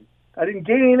anything. I didn't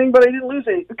gain anything, but I didn't lose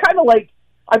anything. Kind of like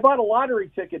I bought a lottery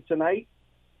ticket tonight,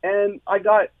 and I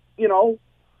got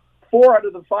 4 out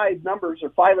of the 5 numbers or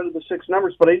 5 out of the 6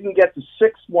 numbers, but I didn't get the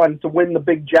 6th one to win the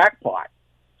big jackpot,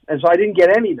 and so I didn't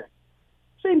get anything.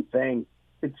 Same thing.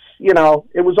 It's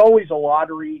it was always a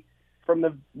lottery from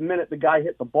the minute the guy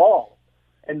hit the ball,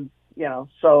 and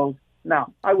so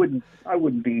no, I wouldn't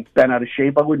be bent out of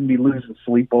shape. I wouldn't be losing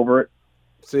sleep over it.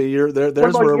 See, you're there.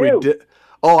 There's where we did.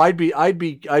 Oh, I'd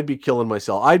be killing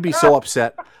myself. I'd be so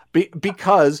upset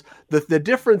because the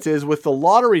difference is with the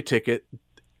lottery ticket,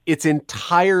 it's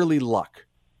entirely luck.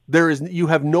 You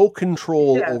have no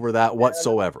control over that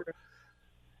whatsoever.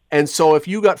 And so if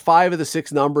you got 5 of the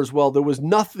 6 numbers, well, there was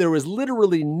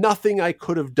literally nothing I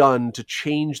could have done to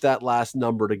change that last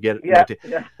number to get it.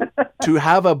 To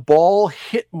have a ball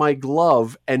hit my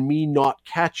glove and me not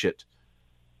catch it.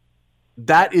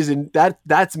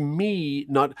 That's me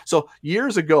not. So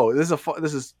years ago, this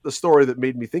is the story that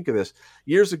made me think of this.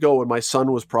 Years ago, when my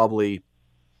son was probably,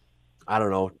 I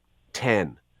don't know,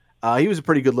 10, he was a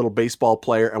pretty good little baseball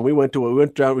player, and we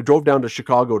drove down to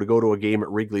Chicago to go to a game at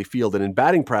Wrigley Field. And in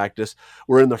batting practice,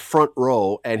 we're in the front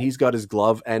row, and he's got his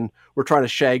glove, and we're trying to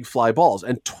shag fly balls.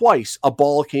 And twice a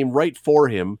ball came right for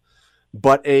him,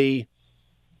 but a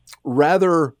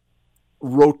rather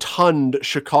rotund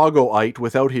Chicagoite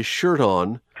without his shirt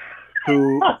on,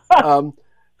 who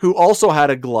also had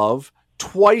a glove,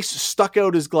 twice stuck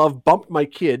out his glove, bumped my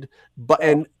kid,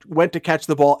 and went to catch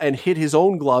the ball and hit his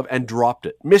own glove and dropped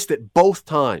it, missed it both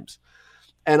times.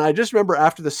 And I just remember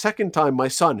after the second time, my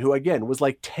son, who again was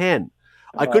like 10,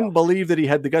 I couldn't believe that he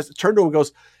had the guts, turned to him and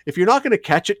goes, "If you're not going to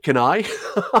catch it, can I?"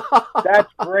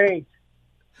 That's great.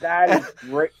 That is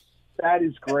great. That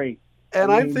is great. And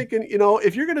I'm thinking,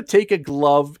 if you're going to take a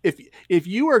glove, if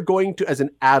you are going to, as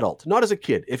an adult, not as a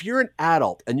kid, if you're an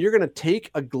adult and you're going to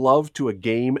take a glove to a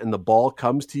game and the ball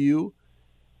comes to you,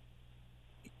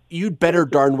 you'd better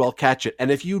darn well catch it.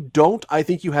 And if you don't, I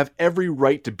think you have every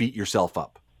right to beat yourself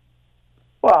up.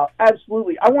 Well,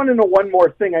 absolutely. I want to know one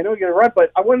more thing. I know you're right, but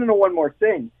I want to know one more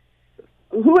thing.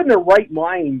 Who in their right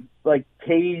mind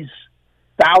pays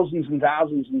thousands and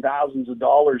thousands and thousands of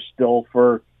dollars still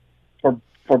for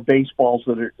baseballs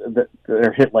that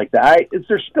are hit like that?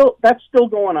 That's still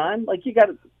going on? Like, you got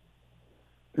to.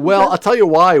 Well, I'll tell you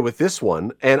why with this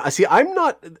one. And I see,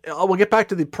 we'll get back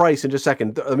to the price in just a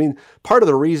second. I mean, part of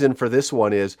the reason for this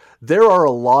one is there are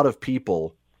a lot of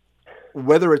people,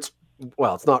 whether it's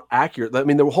not accurate. I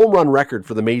mean, the home run record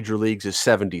for the major leagues is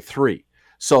 73.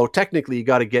 So technically you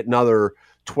got to get another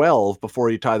 12 before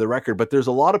you tie the record. But there's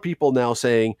a lot of people now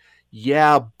saying,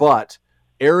 yeah, but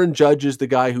Aaron Judge is the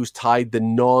guy who's tied the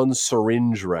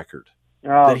non-syringe record.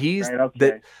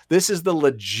 That this is the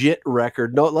legit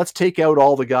record. No, let's take out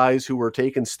all the guys who were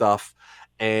taking stuff,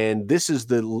 and this is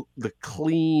the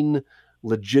clean,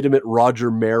 legitimate Roger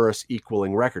Maris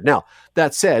equaling record. Now,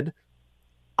 that said,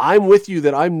 I'm with you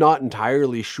that I'm not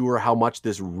entirely sure how much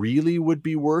this really would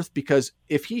be worth, because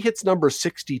if he hits number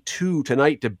 62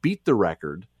 tonight to beat the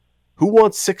record, who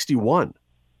wants 61?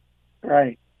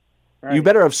 Right. You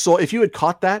better have sold, if you had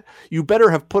caught that, you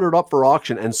better have put it up for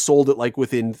auction and sold it like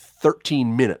within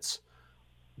 13 minutes.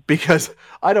 because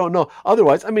I don't know.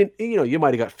 Otherwise, I mean, you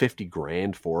might have got 50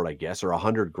 grand for it, I guess, or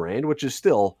 100 grand, which is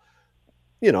still,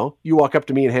 you walk up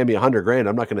to me and hand me 100 grand.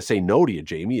 I'm not going to say no to you,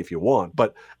 Jamie, if you want,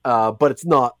 but it's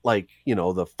not like, the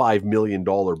 $5 million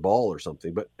ball or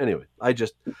something. But anyway,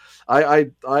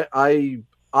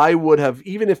 I would have,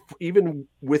 even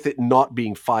with it not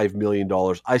being $5 million,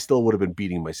 I still would have been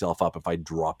beating myself up if I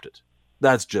dropped it.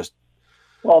 That's just,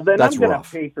 well, then that's I'm going to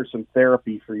rough. pay for some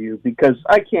therapy for you, because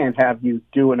I can't have you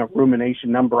doing a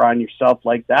rumination number on yourself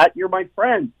like that. You're my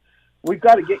friend. We've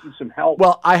got to get you some help.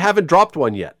 Well, I haven't dropped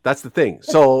one yet. That's the thing.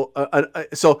 So,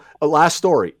 a last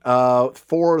story.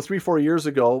 4 years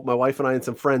ago, my wife and I and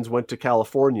some friends went to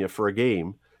California for a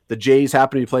game. The Jays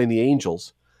happened to be playing the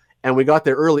Angels, and we got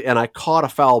there early, and I caught a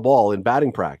foul ball in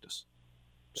batting practice.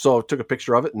 So I took a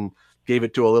picture of it and gave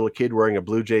it to a little kid wearing a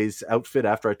Blue Jays outfit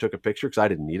after I took a picture, because I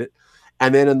didn't need it.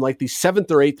 And then in like the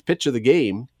 7th or 8th pitch of the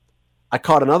game, I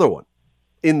caught another one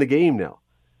in the game now.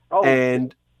 Oh.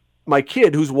 And my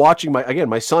kid who's watching,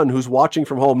 my son who's watching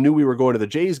from home, knew we were going to the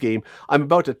Jays game. I'm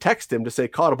about to text him to say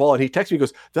caught a ball, and he texts me,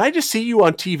 goes, "Did I just see you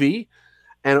on TV?"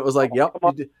 And it was like, yep.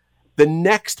 The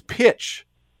next pitch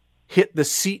hit the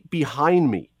seat behind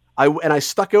me. I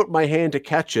stuck out my hand to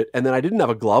catch it, and then I didn't have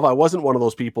a glove. I wasn't one of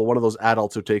those people, one of those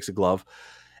adults who takes a glove.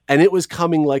 And it was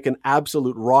coming like an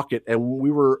absolute rocket. And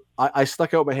I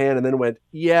stuck out my hand and then went,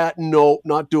 yeah, no,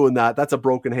 not doing that. That's a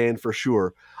broken hand for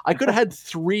sure. I could have had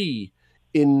 3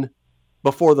 in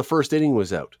before the first inning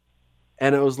was out.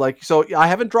 And it was like, so I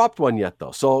haven't dropped one yet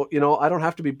though. So, I don't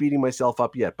have to be beating myself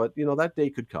up yet, but that day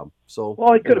could come. So,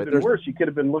 well, it could have been worse. You could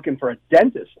have been looking for a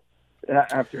dentist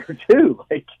after too.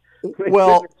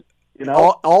 Well,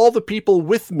 all the people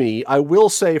with me, I will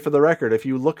say for the record, if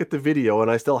you look at the video, and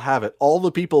I still have it, all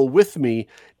the people with me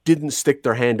didn't stick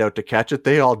their hand out to catch it.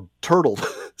 They all turtled.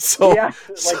 So yeah,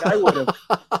 I would have.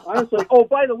 I was like, oh,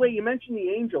 by the way, you mentioned the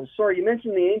Angels. Sorry, you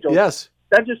mentioned the Angels. Yes.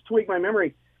 That just tweaked my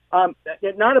memory.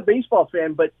 Not a baseball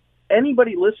fan, but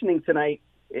anybody listening tonight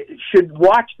should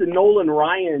watch the Nolan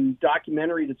Ryan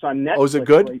documentary that's on Netflix. Oh, is it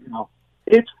good? Right now.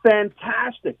 It's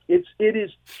fantastic. It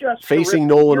is just Facing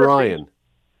terrific. Nolan Ryan.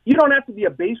 You don't have to be a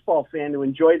baseball fan to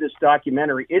enjoy this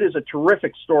documentary. It is a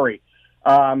terrific story.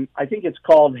 I think it's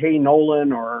called Hey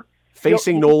Nolan, or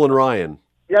Facing Nolan Ryan.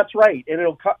 That's right, and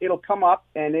it'll come up,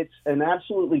 and it's an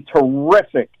absolutely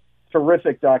terrific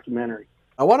documentary.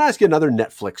 I want to ask you another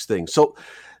Netflix thing. So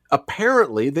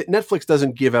apparently, Netflix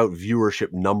doesn't give out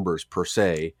viewership numbers per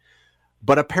se,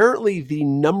 but apparently the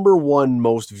number one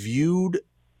most viewed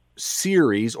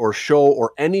series or show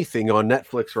or anything on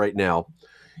Netflix right now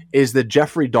is the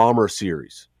Jeffrey Dahmer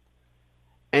series.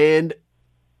 And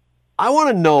I want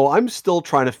to know, I'm still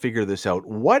trying to figure this out.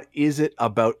 What is it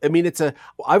about? I mean,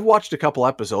 I've watched a couple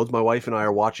episodes. My wife and I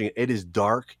are watching it. It is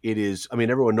dark.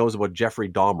 Everyone knows about Jeffrey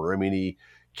Dahmer. I mean, he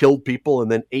killed people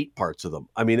and then ate parts of them.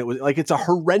 I mean, it's a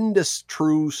horrendous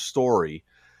true story.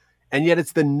 And yet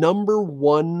it's the number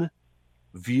one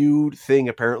viewed thing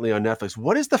apparently on Netflix.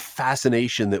 What is the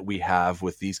fascination that we have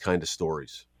with these kind of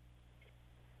stories?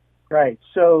 Right.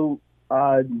 So,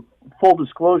 full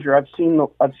disclosure, I've seen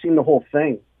the whole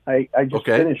thing. I just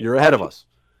finished. You're ahead of us.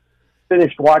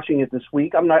 Finished watching it this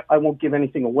week. I won't give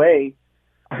anything away.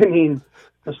 I mean,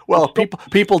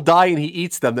 people die and he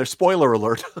eats them. There's spoiler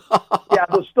alert. Yeah,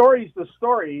 the story's the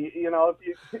story.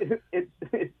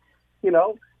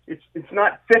 It's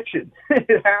not fiction.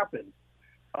 It happened.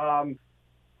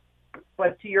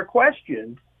 But to your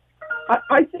question,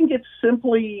 I think it's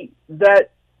simply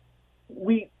that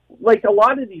we, like a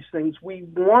lot of these things, we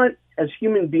want, as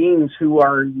human beings who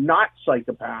are not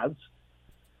psychopaths,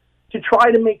 to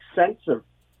try to make sense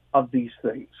of these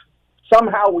things.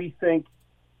 Somehow we think,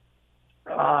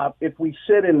 if we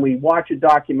sit and we watch a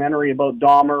documentary about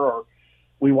Dahmer, or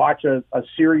we watch a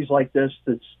series like this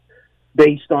that's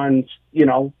based on,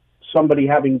 somebody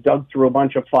having dug through a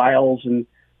bunch of files and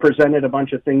presented a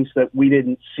bunch of things that we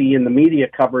didn't see in the media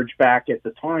coverage back at the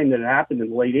time that it happened in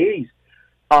the late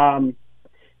 80s,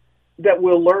 that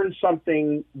we'll learn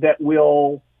something that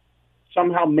will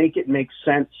somehow make it make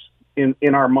sense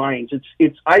in our minds.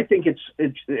 I think it's,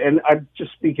 and I'm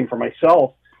just speaking for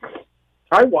myself,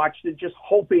 I watched it just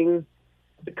hoping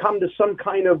to come to some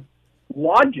kind of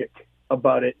logic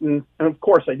about it. And of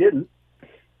course I didn't.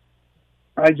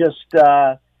 I just,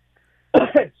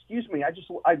 excuse me,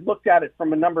 I looked at it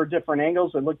from a number of different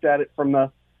angles. I looked at it from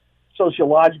the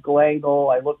sociological angle.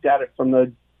 I looked at it from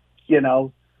the,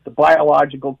 the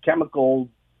biological, chemical,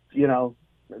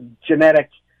 genetic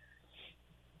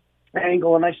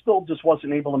angle. And I still just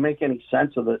wasn't able to make any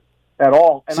sense of it at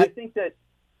all. And I think that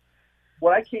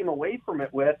what I came away from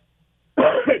it with,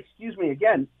 excuse me,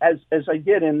 again, as I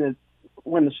did in the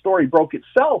when the story broke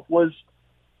itself was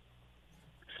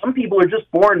some people are just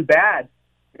born bad,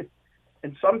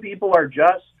 and some people are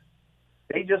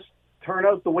they just turn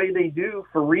out the way they do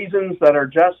for reasons that are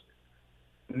just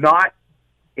not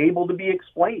able to be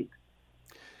explained.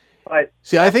 But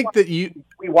see, I think that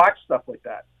we watch stuff like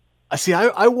that. See,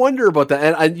 I wonder about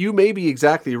that, and you may be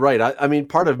exactly right. I mean,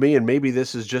 part of me, and maybe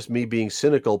this is just me being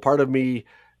cynical, part of me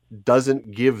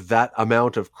doesn't give that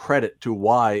amount of credit to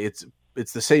why it's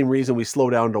the same reason we slow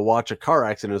down to watch a car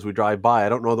accident as we drive by. I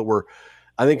don't know that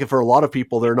I think for a lot of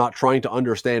people, they're not trying to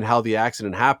understand how the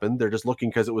accident happened. They're just looking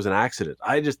because it was an accident.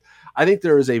 I think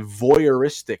there is a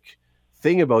voyeuristic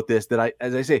thing about this that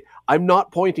as I say, I'm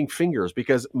not pointing fingers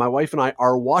because my wife and I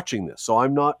are watching this. So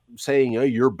I'm not saying, oh,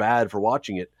 you're bad for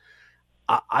watching it.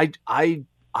 I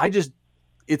just,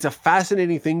 it's a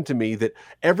fascinating thing to me that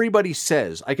everybody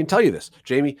says, I can tell you this,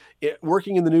 Jamie,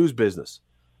 working in the news business,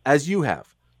 as you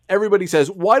have, everybody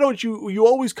says, why don't you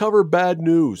always cover bad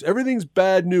news? Everything's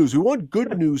bad news. We want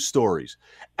good news stories.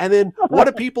 And then what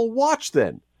do people watch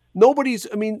then?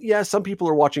 Some people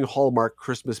are watching Hallmark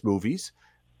Christmas movies,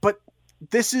 but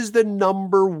this is the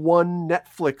number one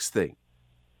Netflix thing.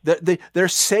 They're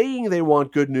saying they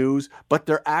want good news, but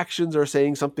their actions are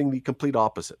saying something the complete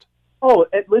opposite. Oh,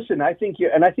 listen, I think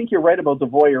you're right about the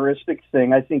voyeuristic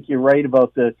thing. I think you're right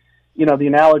about the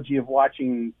analogy of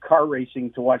watching car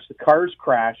racing to watch the cars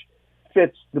crash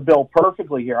fits the bill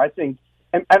perfectly here. I think,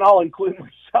 and I'll include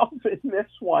myself in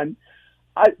this one.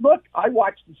 I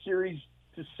watched the series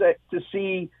to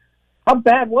see how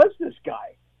bad was this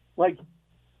guy? Like,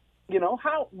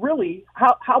 how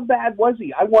bad was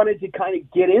he? I wanted to kind of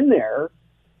get in there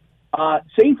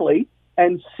safely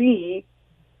and see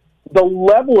the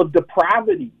level of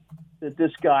depravity that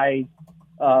this guy,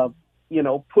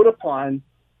 put upon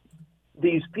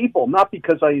these people. Not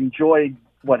because I enjoyed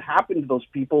what happened to those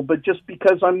people, but just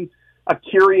because I'm a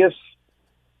curious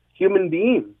human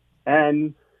being.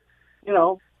 And,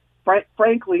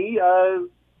 frankly, I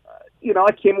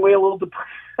came away a little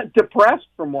depressed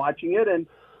from watching it. And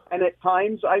at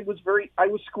times I was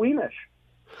squeamish.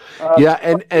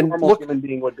 And look, human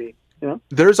being would be.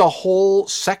 There's a whole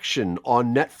section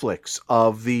on Netflix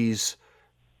of these.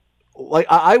 Like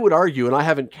I would argue, and I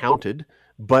haven't counted,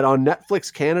 but on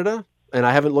Netflix Canada, and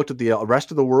I haven't looked at the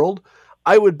rest of the world,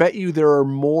 I would bet you there are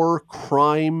more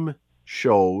crime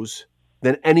shows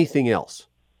than anything else,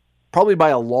 probably by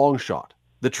a long shot.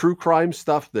 The true crime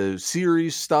stuff, the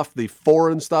series stuff, the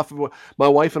foreign stuff. My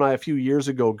wife and I a few years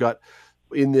ago got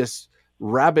in this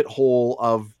rabbit hole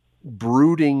of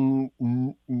brooding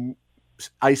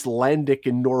Icelandic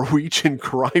and Norwegian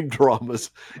crime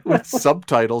dramas with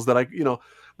subtitles that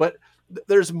but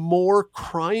there's more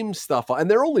crime stuff, and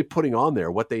they're only putting on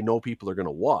there what they know people are going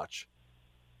to watch.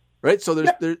 Right. So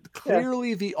there's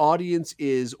clearly the audience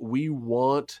is, we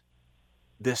want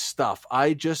this stuff.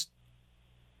 I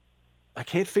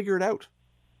can't figure it out.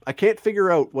 I can't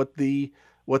figure out what the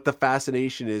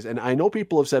fascination is. And I know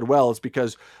people have said, well, it's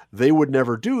because they would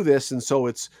never do this. And so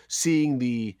it's seeing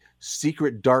the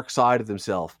secret dark side of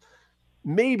themselves.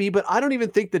 Maybe, but I don't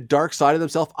even think the dark side of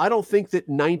themselves. I don't think that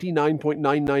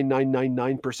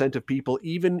 99.99999% of people,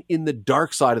 even in the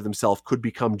dark side of themselves, could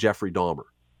become Jeffrey Dahmer.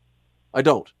 I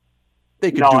don't.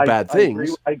 They could do bad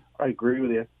things. I agree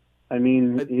with you. I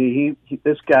mean, he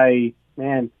this guy,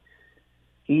 man,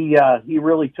 he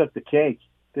really took the cake,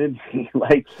 didn't he?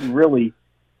 Like, he really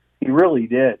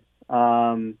did.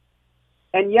 And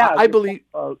yeah, I believe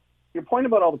your point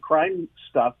about all the crime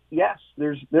stuff. Yes,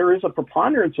 there is a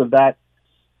preponderance of that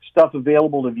stuff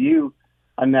available to view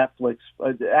on Netflix.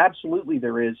 Absolutely,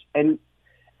 there is, and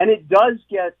it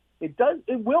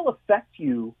will affect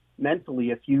you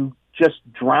mentally if you just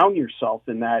drown yourself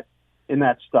in that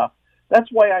stuff. That's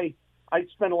why I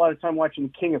spend a lot of time watching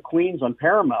The King of Queens on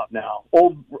Paramount now.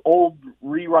 Old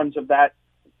reruns of that,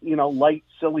 light,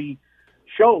 silly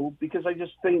show, because I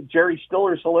just think Jerry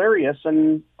Stiller's hilarious,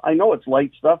 and I know it's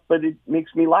light stuff, but it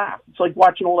makes me laugh. It's like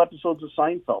watching old episodes of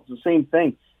Seinfeld. It's the same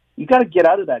thing. You got to get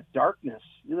out of that darkness.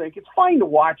 It's fine to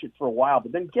watch it for a while,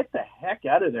 but then get the heck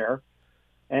out of there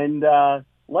and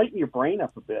lighten your brain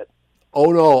up a bit.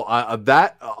 Oh no, on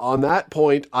that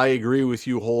point, I agree with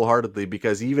you wholeheartedly,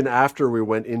 because even after we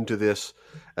went into this,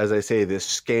 as I say, this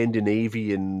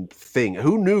Scandinavian thing,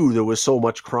 who knew there was so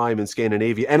much crime in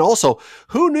Scandinavia? And also,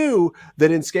 who knew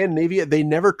that in Scandinavia, they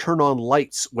never turn on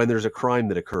lights when there's a crime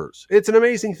that occurs? It's an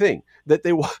amazing thing that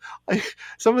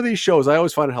some of these shows, I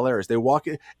always find it hilarious. They walk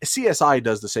in, CSI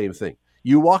does the same thing.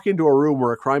 You walk into a room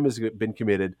where a crime has been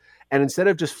committed, and instead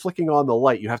of just flicking on the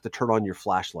light, you have to turn on your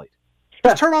flashlight.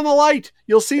 Just turn on the light.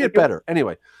 You'll see it better.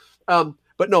 Anyway,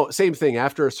 but But no, same thing.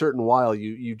 After a certain while,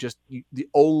 the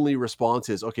only response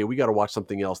is, okay, we got to watch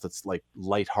something else that's like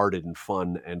lighthearted and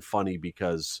fun and funny,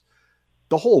 because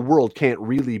the whole world can't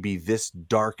really be this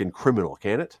dark and criminal,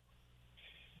 can it?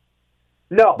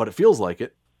 No. But it feels like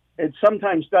it. It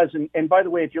sometimes does. And by the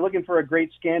way, if you're looking for a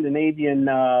great Scandinavian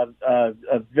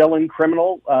villain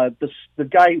criminal, the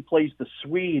guy who plays the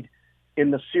Swede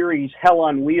in the series Hell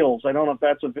on Wheels, I don't know if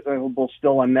that's available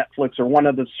still on Netflix or one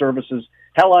of the services,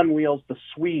 Hell on Wheels, the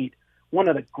Swede, one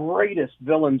of the greatest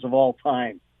villains of all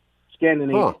time.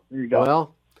 Scandinavian. Huh. There you go.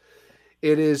 Well,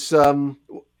 it is...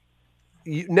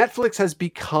 Netflix has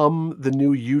become the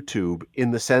new YouTube,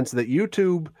 in the sense that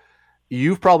YouTube...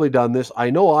 You've probably done this. I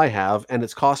know I have, and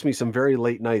it's cost me some very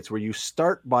late nights where you go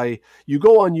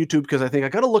on YouTube because I think I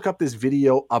got to look up this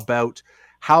video about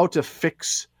how to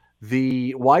fix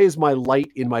why is my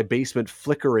light in my basement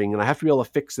flickering, and I have to be able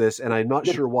to fix this, and I'm not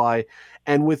sure why.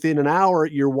 And within an hour,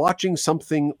 you're watching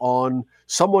something on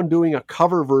someone doing a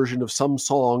cover version of some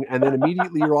song, and then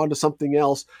immediately you're on to something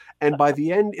else. And by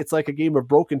the end, it's like a game of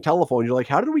broken telephone. You're like,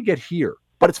 how did we get here?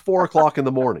 But it's 4:00 in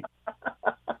the morning.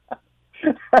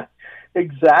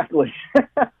 Exactly.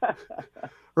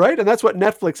 Right? And that's what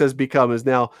Netflix has become. Is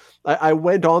now, I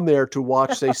went on there to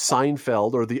watch, say,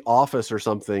 Seinfeld or The Office or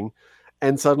something,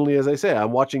 and suddenly, as I say,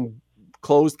 I'm watching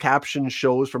closed caption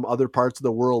shows from other parts of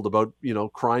the world about,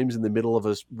 crimes in the middle of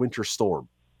a winter storm.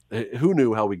 Who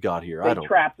knew how we got here? I don't.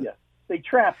 They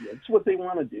trap you. It's what they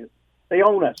want to do. They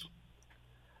own us.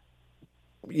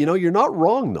 You're not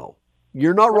wrong, though.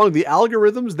 You're not wrong. The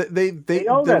algorithms, they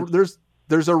own us.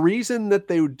 There's a reason that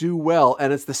they do well,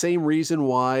 and it's the same reason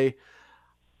why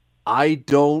I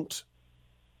don't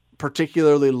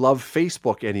particularly love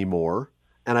Facebook anymore,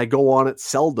 and I go on it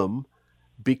seldom,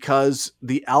 because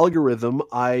the algorithm,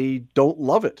 I don't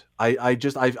love it. I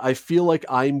feel like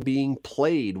I'm being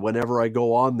played whenever I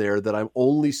go on there, that I'm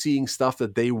only seeing stuff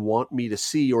that they want me to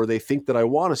see or they think that I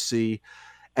want to see,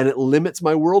 and it limits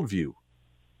my worldview.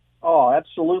 Oh,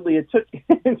 absolutely.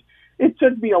 It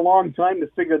took me a long time to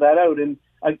figure that out. And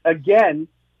again,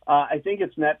 I think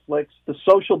it's Netflix, The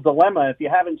Social Dilemma. If you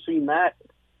haven't seen that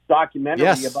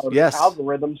documentary about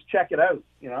algorithms, check it out,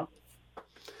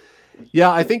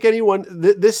 Yeah, I think anyone,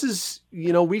 this is,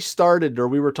 we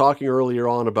were talking earlier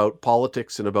on about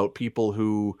politics and about people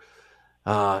who,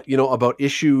 about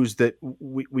issues that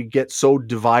we get so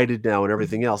divided now and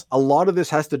everything else. A lot of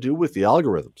this has to do with the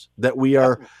algorithms, that we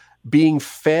are being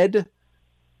fed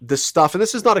the stuff, and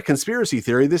this is not a conspiracy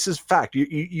theory, this is fact.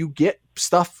 You get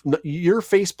stuff, your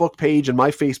Facebook page and my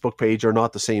Facebook page are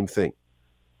not the same thing.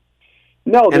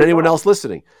 No, and anyone else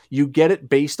listening, you get it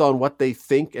based on what they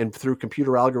think, and through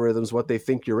computer algorithms, what they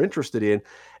think you're interested in.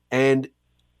 And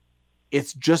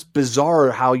it's just bizarre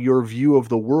how your view of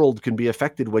the world can be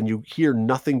affected when you hear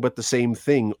nothing but the same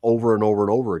thing over and over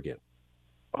and over again.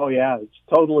 Oh yeah, it's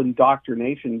total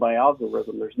indoctrination by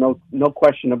algorithm. There's no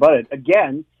question about it.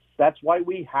 Again, that's why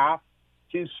we have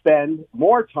to spend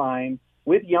more time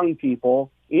with young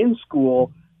people in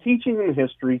school, teaching them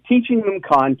history, teaching them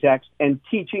context, and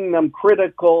teaching them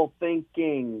critical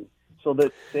thinking, so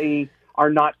that they are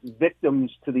not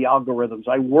victims to the algorithms.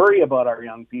 I worry about our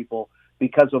young people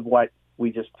because of what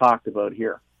we just talked about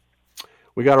here.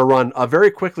 We got to run very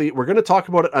quickly. We're going to talk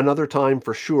about it another time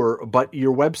for sure, but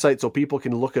your website, so people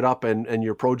can look it up, and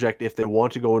your project, if they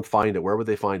want to go and find it, where would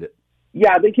they find it?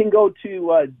 Yeah, they can go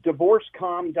to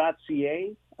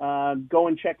divorcecom.ca. Go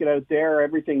and check it out there.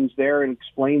 Everything's there and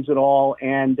explains it all.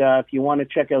 And if you want to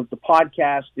check out the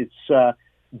podcast, it's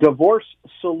Divorce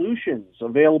Solutions,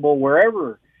 available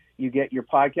wherever you get your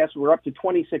podcast. We're up to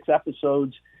 26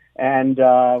 episodes, and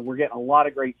we're getting a lot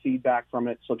of great feedback from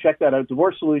it. So check that out,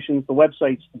 Divorce Solutions. The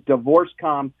website's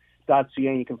divorcecom.ca,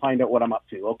 and you can find out what I'm up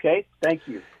to. Okay? Thank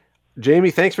you.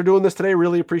 Jamie, thanks for doing this today.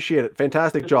 Really appreciate it.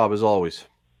 Fantastic job, as always.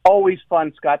 Always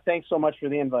fun, Scott. Thanks so much for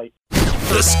the invite.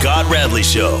 The Scott Radley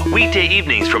Show, weekday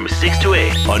evenings from 6 to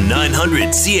 8 on 900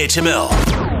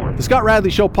 CHML. The Scott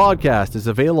Radley Show podcast is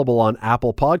available on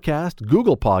Apple Podcast,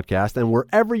 Google Podcast, and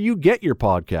wherever you get your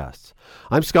podcasts.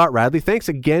 I'm Scott Radley. Thanks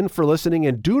again for listening,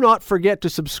 and do not forget to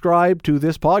subscribe to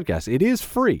this podcast. It is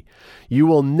free. You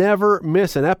will never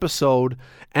miss an episode,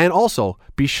 and also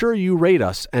be sure you rate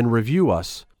us and review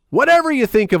us. Whatever you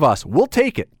think of us, we'll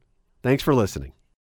take it. Thanks for listening.